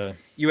because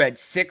you had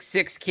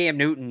 6'6" Cam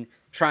Newton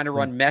trying to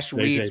run mesh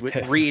reads with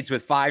 5'6"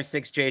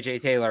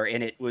 JJ Taylor,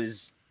 and it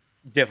was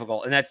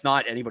difficult. And that's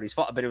not anybody's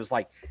fault, but it was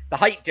the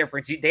height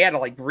difference. They had to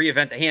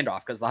reinvent the handoff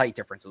because the height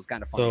difference was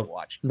kind of funny to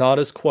watch. Not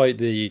as quite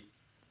the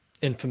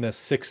infamous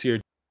 6-year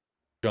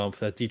jump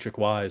that Dietrich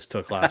Wise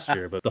took last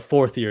year, but the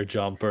 4th-year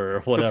jump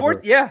or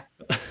whatever. Yeah.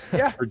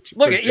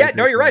 Look,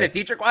 you're right. If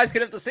Dietrich Wise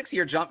could have the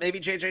 6-year jump,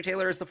 maybe JJ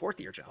Taylor is the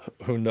 4th-year jump.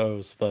 Who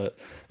knows? But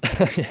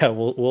yeah,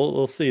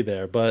 we'll see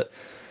there. But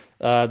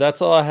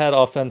that's all I had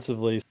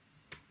offensively.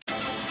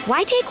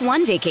 Why take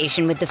one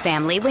vacation with the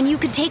family when you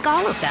could take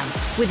all of them?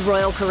 With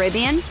Royal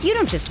Caribbean, you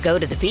don't just go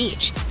to the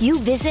beach. You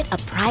visit a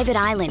private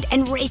island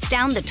and race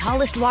down the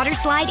tallest water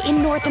slide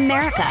in North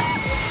America.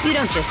 You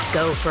don't just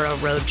go for a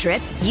road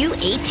trip. You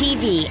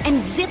ATV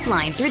and zip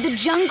line through the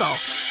jungle.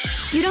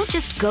 You don't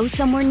just go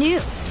somewhere new.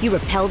 You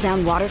rappel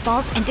down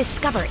waterfalls and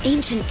discover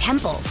ancient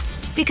temples.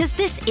 Because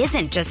this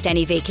isn't just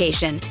any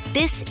vacation.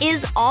 This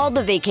is all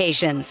the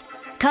vacations.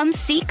 Come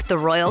seek the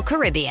Royal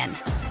Caribbean.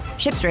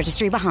 Ships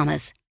Registry,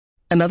 Bahamas.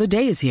 Another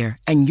day is here,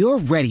 and you're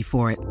ready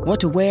for it. What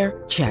to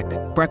wear? Check.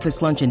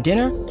 Breakfast, lunch, and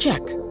dinner? Check.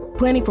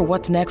 Planning for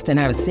what's next and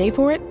how to save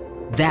for it?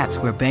 That's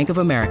where Bank of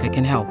America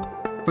can help.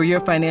 For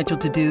your financial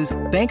to-dos,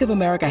 Bank of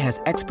America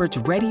has experts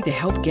ready to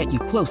help get you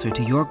closer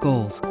to your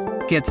goals.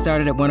 Get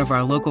started at one of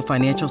our local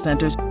financial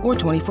centers or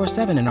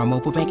 24/7 in our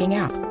mobile banking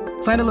app.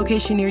 Find a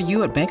location near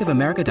you at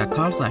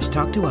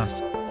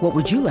bankofamerica.com/talktous. What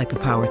would you like the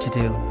power to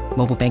do?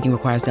 Mobile banking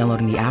requires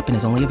downloading the app and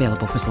is only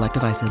available for select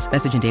devices.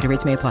 Message and data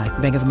rates may apply.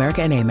 Bank of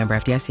America N.A., member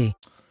FDIC.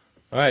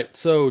 All right,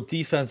 so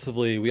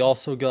defensively, we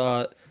also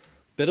got a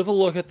bit of a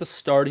look at the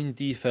starting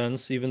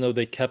defense, even though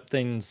they kept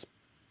things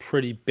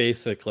pretty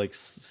basic, like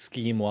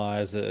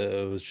scheme-wise.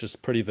 It was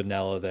just pretty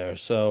vanilla there.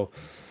 So,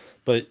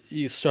 but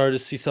you started to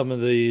see some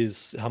of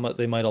these, how much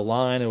they might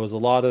align. It was a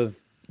lot of,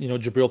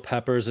 Jabril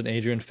Peppers and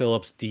Adrian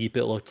Phillips deep,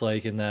 it looked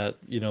like, in that,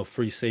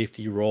 free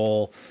safety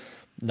role.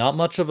 Not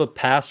much of a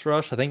pass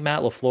rush. I think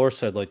Matt LaFleur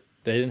said, like,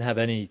 they didn't have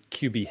any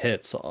QB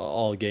hits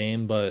all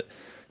game, but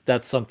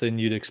that's something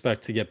you'd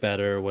expect to get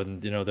better when,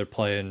 they're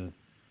playing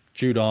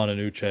Judon and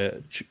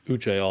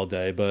Uche all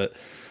day. But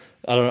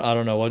I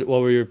don't know. What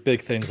were your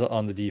big things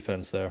on the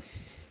defense there?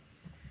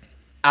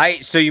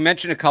 So you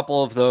mentioned a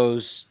couple of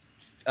those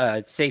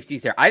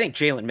safeties there. I think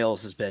Jalen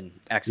Mills has been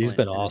excellent. He's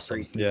been awesome.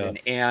 Preseason.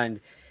 Yeah. And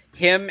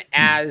him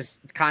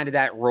as kind of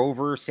that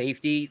rover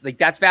safety, like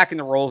that's back in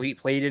the role he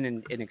played in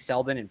and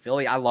excelled in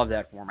Philly. I love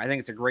that for him. I think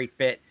it's a great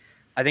fit.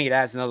 I think it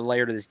adds another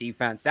layer to this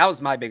defense. That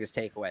was my biggest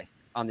takeaway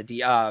on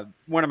the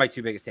one of my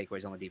two biggest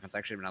takeaways on the defense.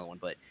 Actually, another one,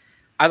 but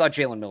I thought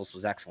Jalen Mills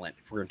was excellent.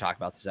 If we're going to talk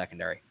about the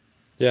secondary,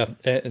 yeah,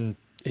 and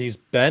he's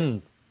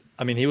been.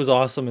 I mean, he was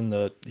awesome in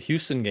the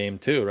Houston game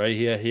too, right?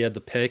 He had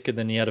the pick, and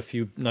then he had a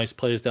few nice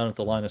plays down at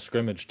the line of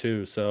scrimmage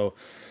too. So,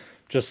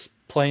 just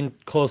playing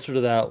closer to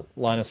that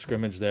line of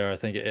scrimmage there, I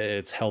think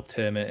it's helped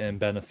him and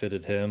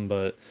benefited him.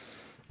 But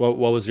what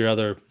was your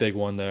other big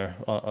one there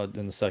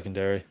in the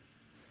secondary?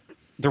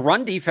 The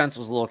run defense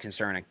was a little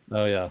concerning.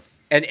 Oh yeah,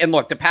 and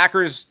look, the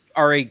Packers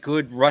are a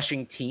good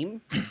rushing team,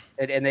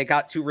 and they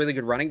got two really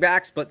good running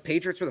backs. But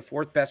Patriots were the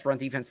fourth best run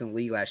defense in the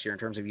league last year in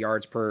terms of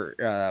yards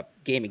per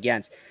game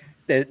against.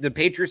 The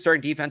Patriots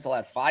starting defense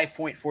allowed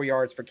 5.4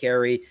 yards per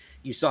carry.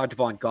 You saw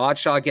Devon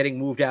Godshaw getting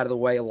moved out of the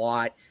way a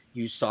lot.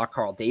 You saw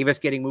Carl Davis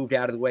getting moved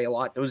out of the way a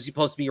lot. Those are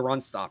supposed to be your run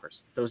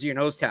stoppers. Those are your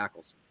nose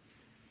tackles.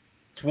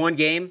 It's one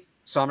game,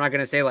 so I'm not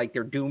going to say like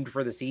they're doomed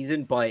for the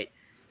season, but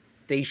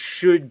they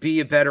should be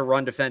a better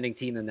run defending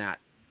team than that.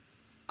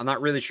 I'm not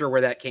really sure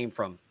where that came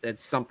from.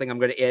 That's something I'm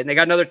going to – and they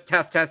got another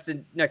tough test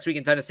next week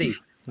in Tennessee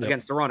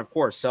against the run, of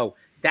course. So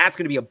that's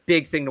going to be a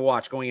big thing to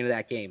watch going into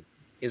that game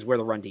is where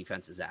the run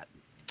defense is at.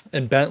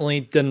 And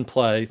Bentley didn't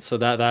play, so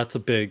that's a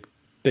big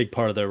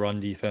part of their run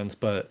defense.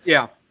 But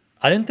yeah,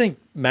 I didn't think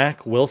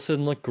Mac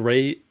Wilson looked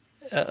great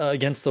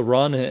against the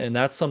run, and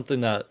that's something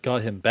that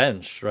got him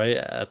benched right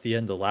at the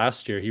end of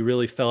last year. He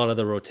really fell out of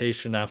the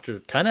rotation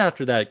after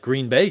that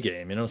Green Bay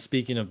game.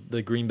 Speaking of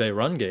the Green Bay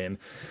run game,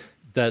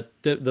 that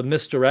the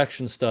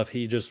misdirection stuff,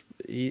 he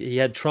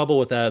had trouble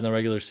with that in the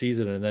regular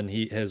season, and then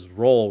his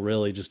role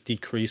really just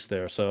decreased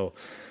there. So.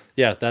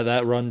 Yeah,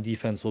 that run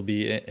defense will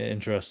be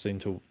interesting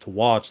to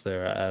watch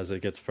there as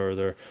it gets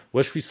further.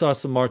 Wish we saw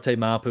some Marte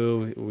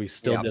Mapu. We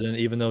still didn't,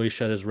 even though he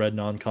shed his red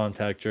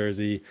non-contact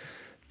jersey.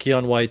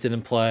 Keon White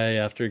didn't play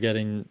after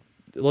it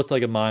looked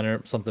like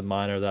something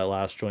minor that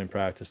last joint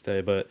practice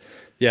day. But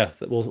yeah,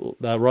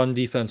 that run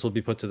defense will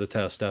be put to the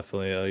test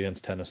definitely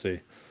against Tennessee.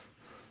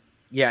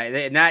 Yeah,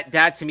 and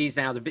that to me is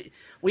now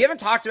we haven't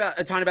talked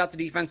a ton about the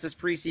defense this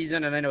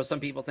preseason, and I know some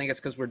people think it's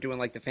because we're doing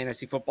like the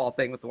fantasy football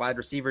thing with the wide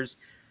receivers.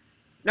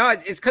 No,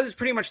 it's because it's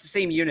pretty much the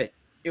same unit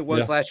it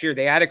was last year.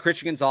 They added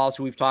Christian Gonzalez,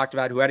 who we've talked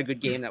about, who had a good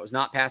game that was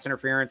not pass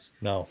interference.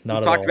 No, not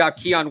at all. We've talked about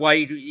Keon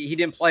White. He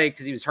didn't play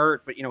because he was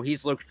hurt, but,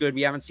 he's looked good.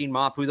 We haven't seen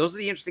Mapu. Those are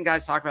the interesting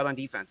guys to talk about on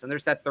defense. And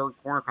there's that third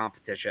corner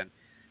competition,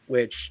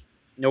 which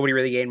nobody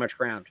really gained much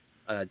ground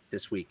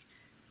this week.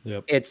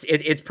 Yep.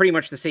 It's pretty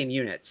much the same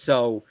unit.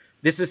 So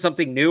this is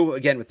something new,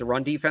 again, with the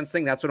run defense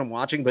thing. That's what I'm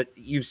watching. But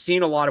you've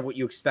seen a lot of what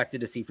you expected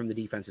to see from the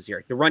defenses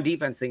here. The run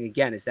defense thing,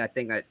 again, is that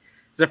thing that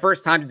it's the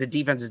first time that the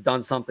defense has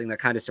done something that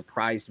kind of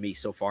surprised me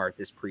so far at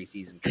this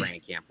preseason training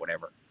camp,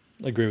 whatever.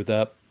 I agree with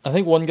that. I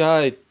think one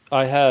guy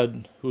I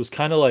had who was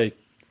kind of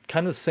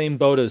the same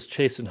boat as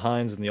Chase and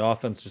Hines in the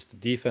offense, just the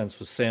defense,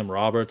 was Sam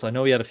Roberts. I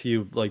know he had a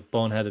few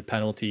boneheaded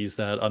penalties,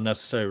 that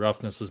unnecessary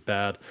roughness was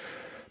bad.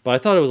 But I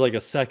thought it was like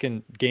a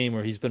second game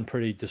where he's been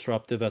pretty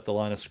disruptive at the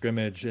line of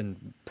scrimmage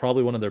and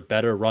probably one of their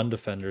better run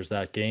defenders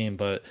that game.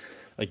 But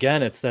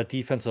again, it's that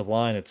defensive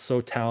line. It's so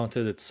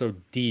talented. It's so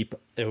deep.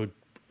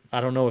 I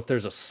don't know if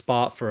there's a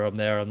spot for him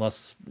there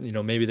unless,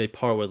 maybe they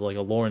part with like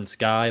a Lawrence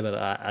Guy. But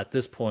at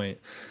this point,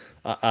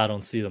 I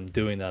don't see them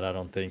doing that, I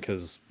don't think,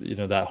 because,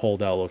 that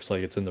holdout looks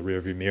like it's in the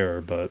rearview mirror.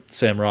 But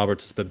Sam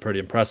Roberts has been pretty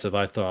impressive,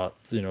 I thought,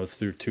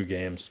 through two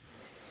games.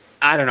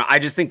 I don't know. I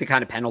just think the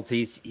kind of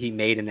penalties he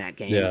made in that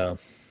game,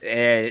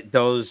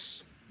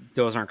 those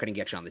aren't going to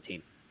get you on the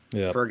team.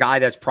 Yeah. For a guy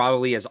that's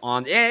probably as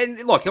on, and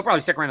look, he'll probably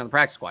stick around on the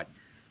practice squad.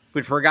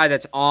 But for a guy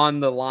that's on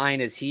the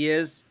line as he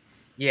is,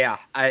 yeah,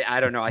 I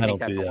don't know. I think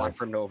that's a lot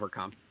for him to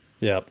overcome.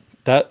 Yeah.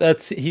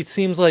 He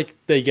seems like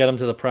they get him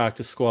to the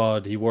practice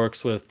squad. He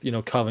works with,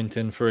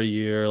 Covington for a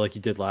year like he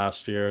did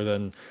last year.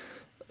 Then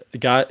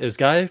Guy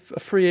a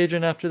free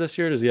agent after this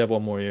year? Does he have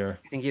one more year?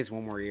 I think he has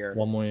one more year.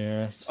 One more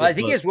year. So, I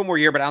think he has one more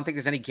year, but I don't think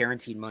there's any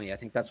guaranteed money. I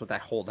think that's what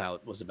that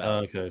holdout was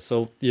about. Okay,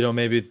 so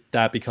maybe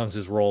that becomes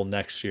his role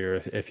next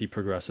year if he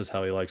progresses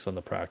how he likes on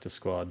the practice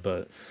squad.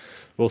 But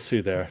we'll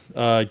see there.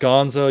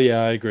 Gonzo,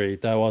 yeah, I agree.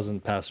 That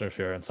wasn't pass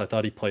interference. I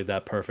thought he played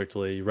that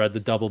perfectly. He read the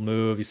double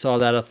move. He saw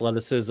that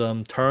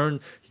athleticism. Turn.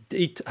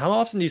 How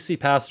often do you see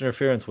pass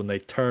interference when they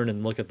turn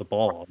and look at the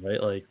ball? Right,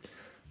 like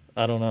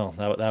I don't know.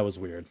 That was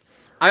weird.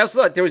 I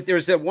also thought there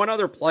was that one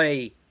other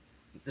play.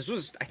 This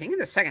was, I think, in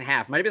the second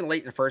half. Might have been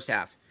late in the first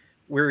half,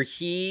 where it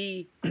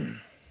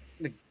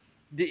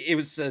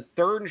was a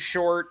 3rd and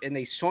short, and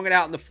they swung it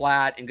out in the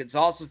flat, and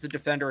Gonzalez was the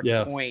defender at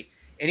the point,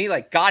 and he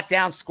got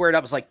down, squared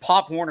up. It was like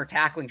Pop Warner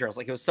tackling drills.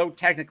 It was so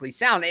technically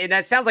sound, and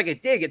that sounds like a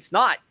dig. It's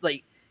not.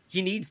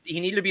 He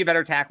needed to be a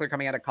better tackler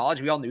coming out of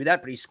college. We all knew that,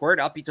 but he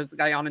squared up. He took the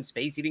guy on in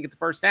space. He didn't get the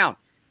first down.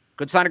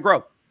 Good sign of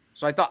growth.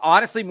 So I thought,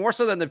 honestly, more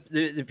so than the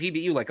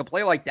PBU, a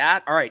play like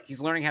that, all right,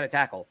 he's learning how to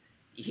tackle.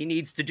 He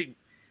needs to do.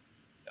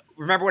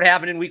 Remember what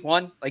happened in week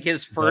 1?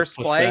 His first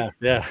play?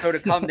 Yeah. So to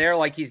come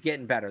there, he's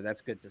getting better.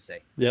 That's good to see.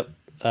 Yep.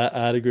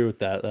 I'd agree with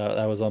that.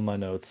 That was on my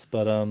notes.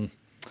 But,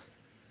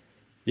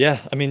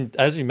 yeah, I mean,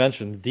 as you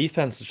mentioned,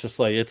 defense is just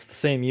it's the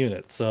same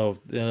unit. So,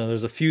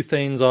 there's a few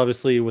things,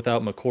 obviously,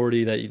 without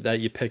McCourty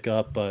that you pick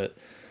up, but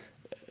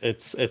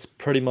it's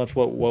pretty much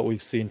what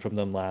we've seen from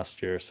them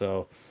last year.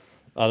 So,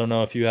 I don't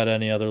know if you had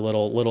any other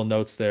little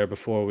notes there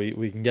before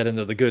we can get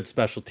into the good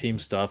special team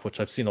stuff, which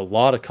I've seen a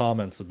lot of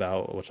comments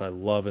about, which I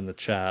love in the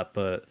chat.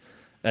 But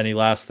any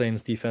last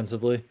things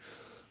defensively?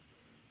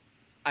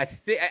 I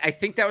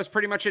think that was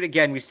pretty much it.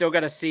 Again, we still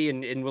got to see,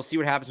 and we'll see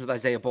what happens with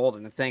Isaiah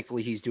Bolden. And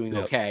thankfully, he's doing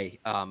okay.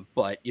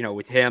 But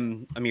with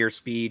him, Amir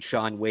Speed,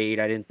 Sean Wade,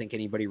 I didn't think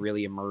anybody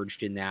really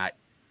emerged in that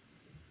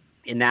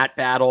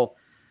battle.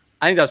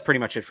 I think that was pretty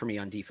much it for me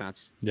on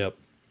defense. Yep.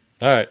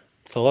 All right.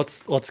 So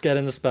let's get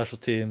into special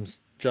teams.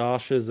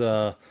 Josh is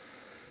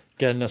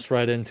getting us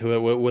right into it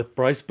with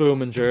Bryce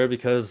Boominger,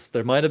 because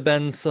there might have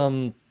been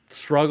some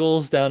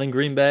struggles down in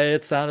Green Bay,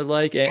 it sounded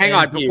like. Hang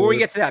on, before we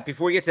get to that,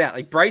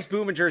 Bryce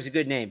Boominger is a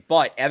good name,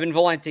 but Evan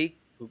Valenti,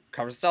 who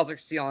covers the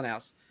Celtics,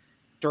 CLNS,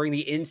 during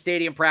the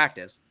in-stadium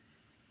practice,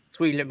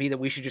 tweeted at me that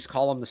we should just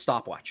call him the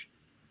stopwatch.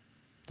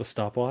 The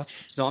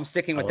stopwatch? So I'm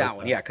sticking with that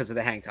one, because of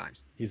the hang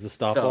times. He's the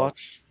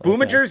stopwatch? So,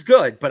 Boominger's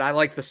good, but I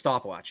like the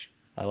stopwatch.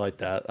 I like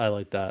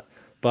that.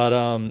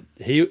 But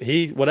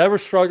he whatever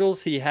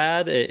struggles he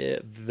had,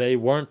 they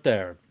weren't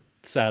there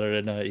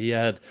Saturday night. He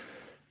had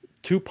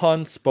 2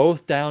 punts,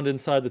 both downed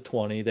inside the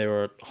 20. They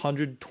were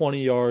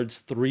 120 yards,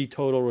 3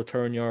 total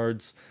return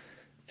yards,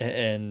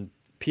 and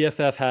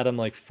PFF had him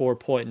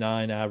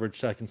 4.9 average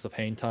seconds of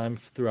hang time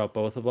throughout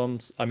both of them.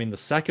 I mean, the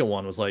second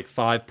one was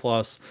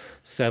 5+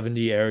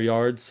 70 air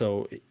yards.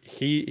 So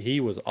he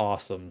was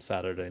awesome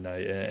Saturday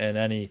night. And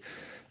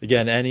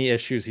any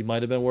issues he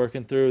might have been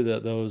working through,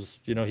 those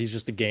he's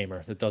just a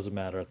gamer. It doesn't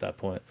matter at that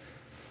point.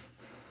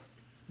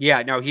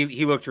 Yeah, no,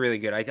 he looked really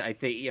good. I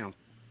think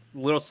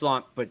little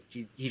slump, but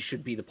he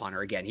should be the punter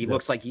again. He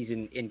looks like he's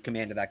in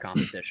command of that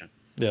competition.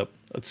 Yep,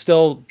 it's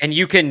still, and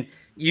you can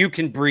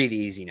breathe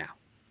easy now.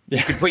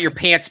 You can put your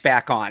pants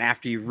back on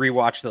after you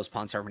rewatch those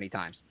punts so many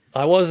times.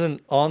 I wasn't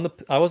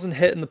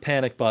hitting the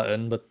panic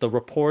button, but the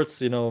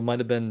reports, might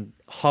have been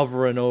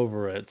hovering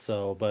over it.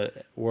 So,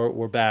 but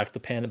we're back. The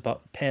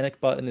panic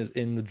button is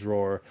in the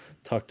drawer,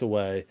 tucked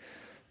away.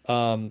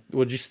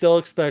 Would you still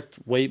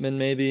expect Waitman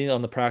maybe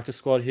on the practice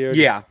squad here?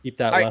 Yeah, keep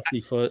that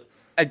lefty foot.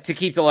 To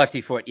keep the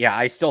lefty foot, yeah,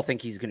 I still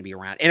think he's going to be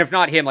around. And if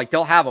not him,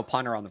 they'll have a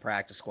punter on the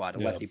practice squad, a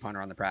lefty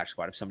punter on the practice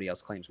squad if somebody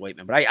else claims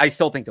Waitman. But I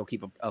still think they'll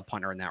keep a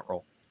punter in that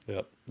role.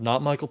 Yep.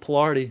 Not Michael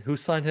Pilardi. Who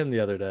signed him the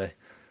other day?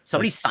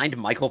 Somebody signed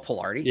Michael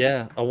Pilardi?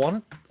 Yeah. I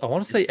want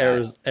to say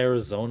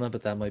Arizona,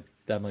 but that might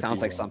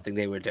sounds like something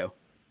they would do.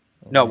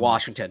 No,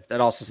 Washington.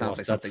 That also sounds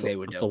like something they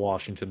would do. It's a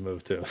Washington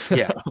move too.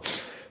 Yeah.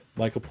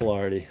 Michael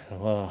Pilardi.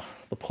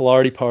 The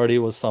Pilardi party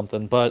was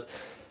something. But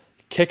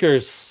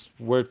kickers,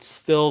 we're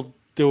still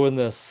doing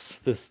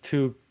this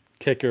 2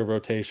 kicker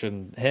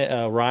rotation.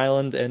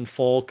 Ryland and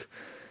Folk,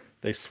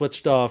 they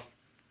switched off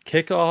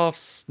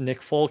kickoffs.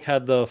 Nick Folk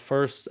had the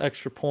first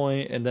extra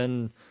point, and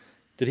then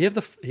he had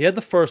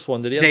the first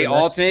one? Did he? They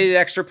alternated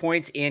extra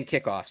points and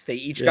kickoffs. They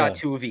each got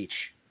 2 of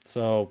each.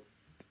 So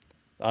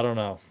I don't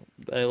know.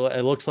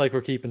 It looks like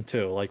we're keeping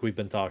 2, like we've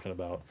been talking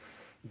about.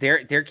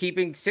 They're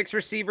keeping 6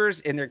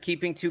 receivers and they're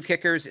keeping 2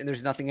 kickers, and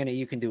there's nothing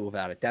you can do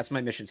about it. That's my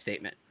mission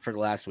statement for the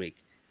last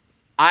week.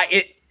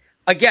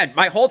 Again,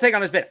 my whole take on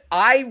this bit,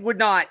 I would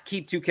not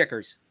keep 2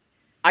 kickers.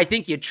 I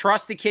think you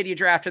trust the kid you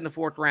draft in the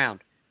 4th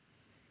round.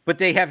 But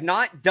they have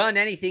not done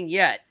anything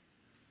yet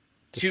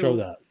to show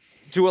that,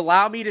 to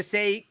allow me to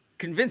say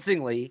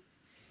convincingly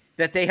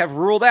that they have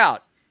ruled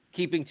out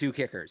keeping 2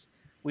 kickers.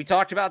 We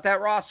talked about that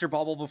roster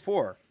bubble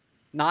before.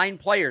 9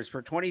 players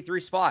for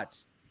 23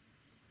 spots.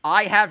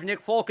 I have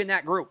Nick Folk in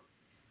that group.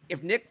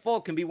 If Nick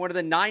Folk can be one of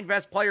the 9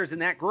 best players in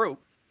that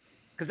group,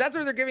 because that's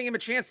what they're giving him a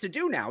chance to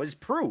do now, is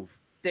prove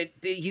that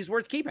he's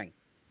worth keeping.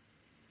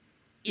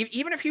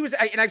 even if he was,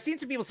 and I've seen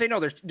some people say, no,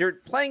 they're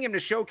playing him to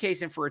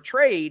showcase him for a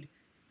trade.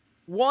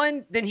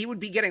 One, then he would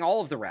be getting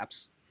all of the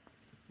reps.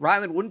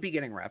 Ryland wouldn't be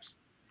getting reps.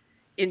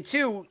 And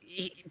two,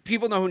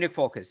 people know who Nick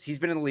Folk is. He's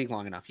been in the league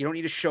long enough. You don't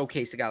need to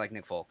showcase a guy like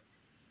Nick Folk.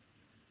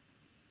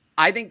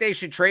 I think they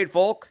should trade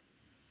Folk,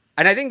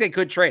 and I think they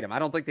could trade him. I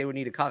don't think they would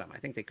need to cut him. I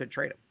think they could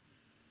trade him.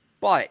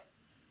 But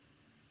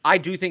I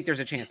do think there's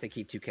a chance they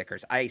keep 2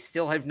 kickers. I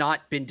still have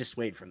not been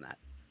dissuaded from that.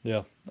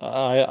 Yeah,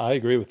 I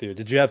agree with you.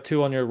 Did you have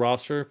 2 on your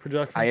roster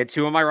projection? I had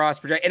 2 on my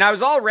roster projection, and I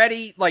was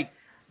already like,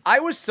 I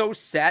was so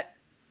set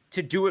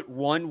to do it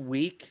 1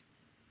 week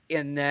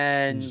and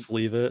then just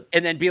leave it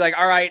and then be like,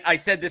 all right, I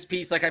said this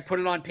piece, like I put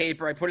it on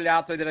paper, I put it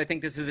out there that I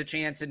think this is a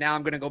chance, and now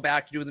I'm going to go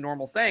back to doing the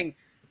normal thing.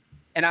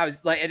 And I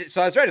was like,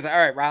 so I was ready. I was like, all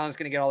right, Ryland's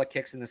going to get all the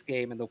kicks in this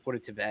game, and they'll put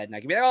it to bed. And I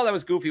can be like, oh, that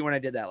was goofy when I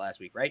did that last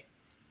week, right?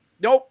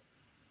 Nope.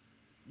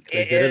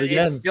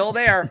 It's still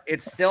there.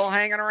 It's still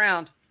hanging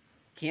around.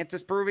 Can't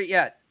disprove it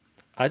yet.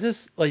 I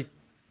just, like,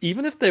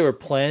 even if they were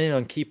planning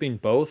on keeping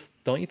both,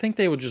 don't you think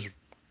they would just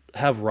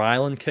have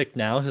Ryland kick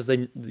now? Because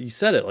you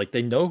said it, like,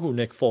 they know who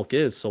Nick Folk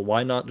is, so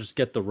why not just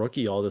get the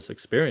rookie all this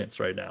experience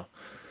right now?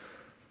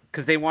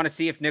 Because they want to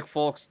see if Nick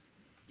Folk's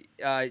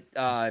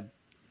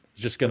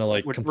just going to,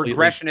 like,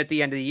 regression at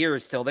the end of the year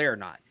is still there or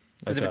not.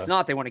 Because if it's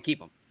not, they want to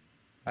keep him.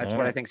 That's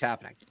what I think's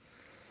happening.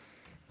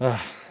 I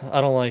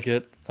don't like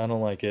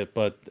it,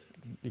 but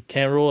you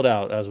can't rule it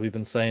out, as we've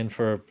been saying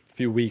for a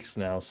few weeks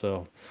now,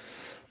 so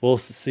we'll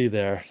see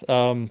there.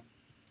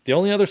 The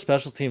only other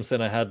special teams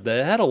that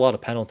they had a lot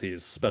of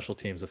penalties, special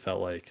teams, it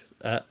felt like.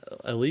 At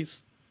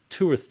least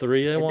 2 or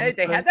 3,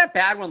 They had that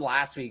bad one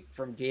last week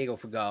from Diego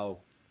Fago.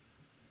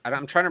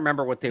 I'm trying to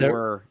remember what they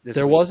were this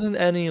There week. wasn't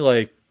any,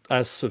 like,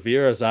 as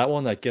severe as that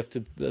one that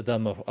gifted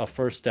them a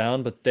first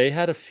down, but they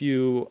had at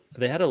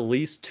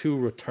least 2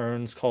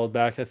 returns called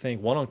back, I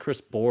think. One on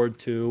Chris Board,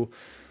 too.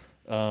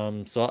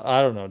 So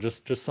I don't know,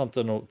 just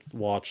something to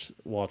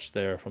watch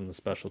there from the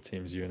special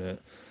teams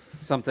unit.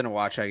 Something to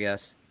watch, I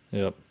guess.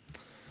 Yep.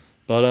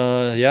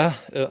 But yeah,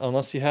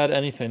 unless you had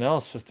anything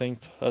else, I think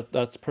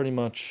that's pretty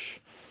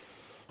much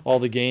all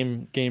the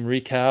game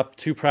recap.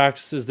 2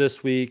 practices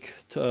this week,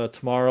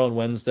 tomorrow and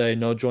Wednesday.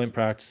 No joint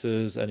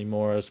practices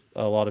anymore, as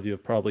a lot of you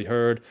have probably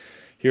heard,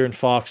 here in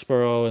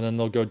Foxborough, and then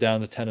they'll go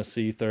down to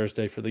Tennessee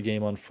Thursday for the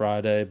game on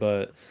Friday.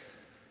 But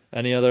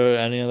any other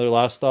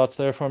last thoughts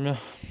there from you?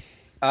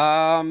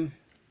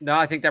 No,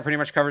 I think that pretty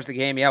much covers the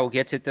game. Yeah, we'll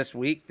get to it this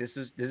week. This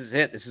is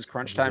it. This is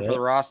crunch time for the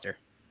roster.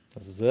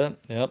 This is it.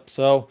 Yep.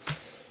 So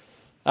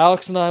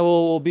Alex and I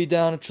will be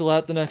down at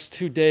Gillette the next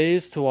 2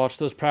 days to watch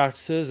those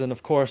practices, and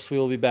of course we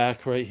will be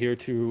back right here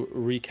to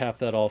recap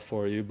that all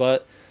for you.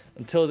 But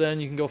until then,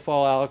 you can go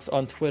follow Alex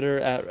on Twitter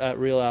at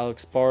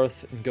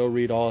RealAlexBarth and go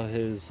read all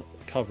his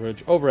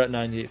coverage over at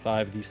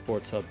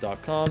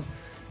 985thesportshub.com. You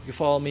can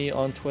follow me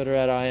on Twitter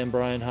at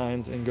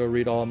IamBrianHines and go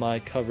read all of my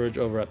coverage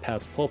over at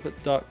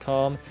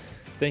PatsPulpit.com.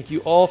 Thank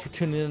you all for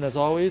tuning in as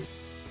always.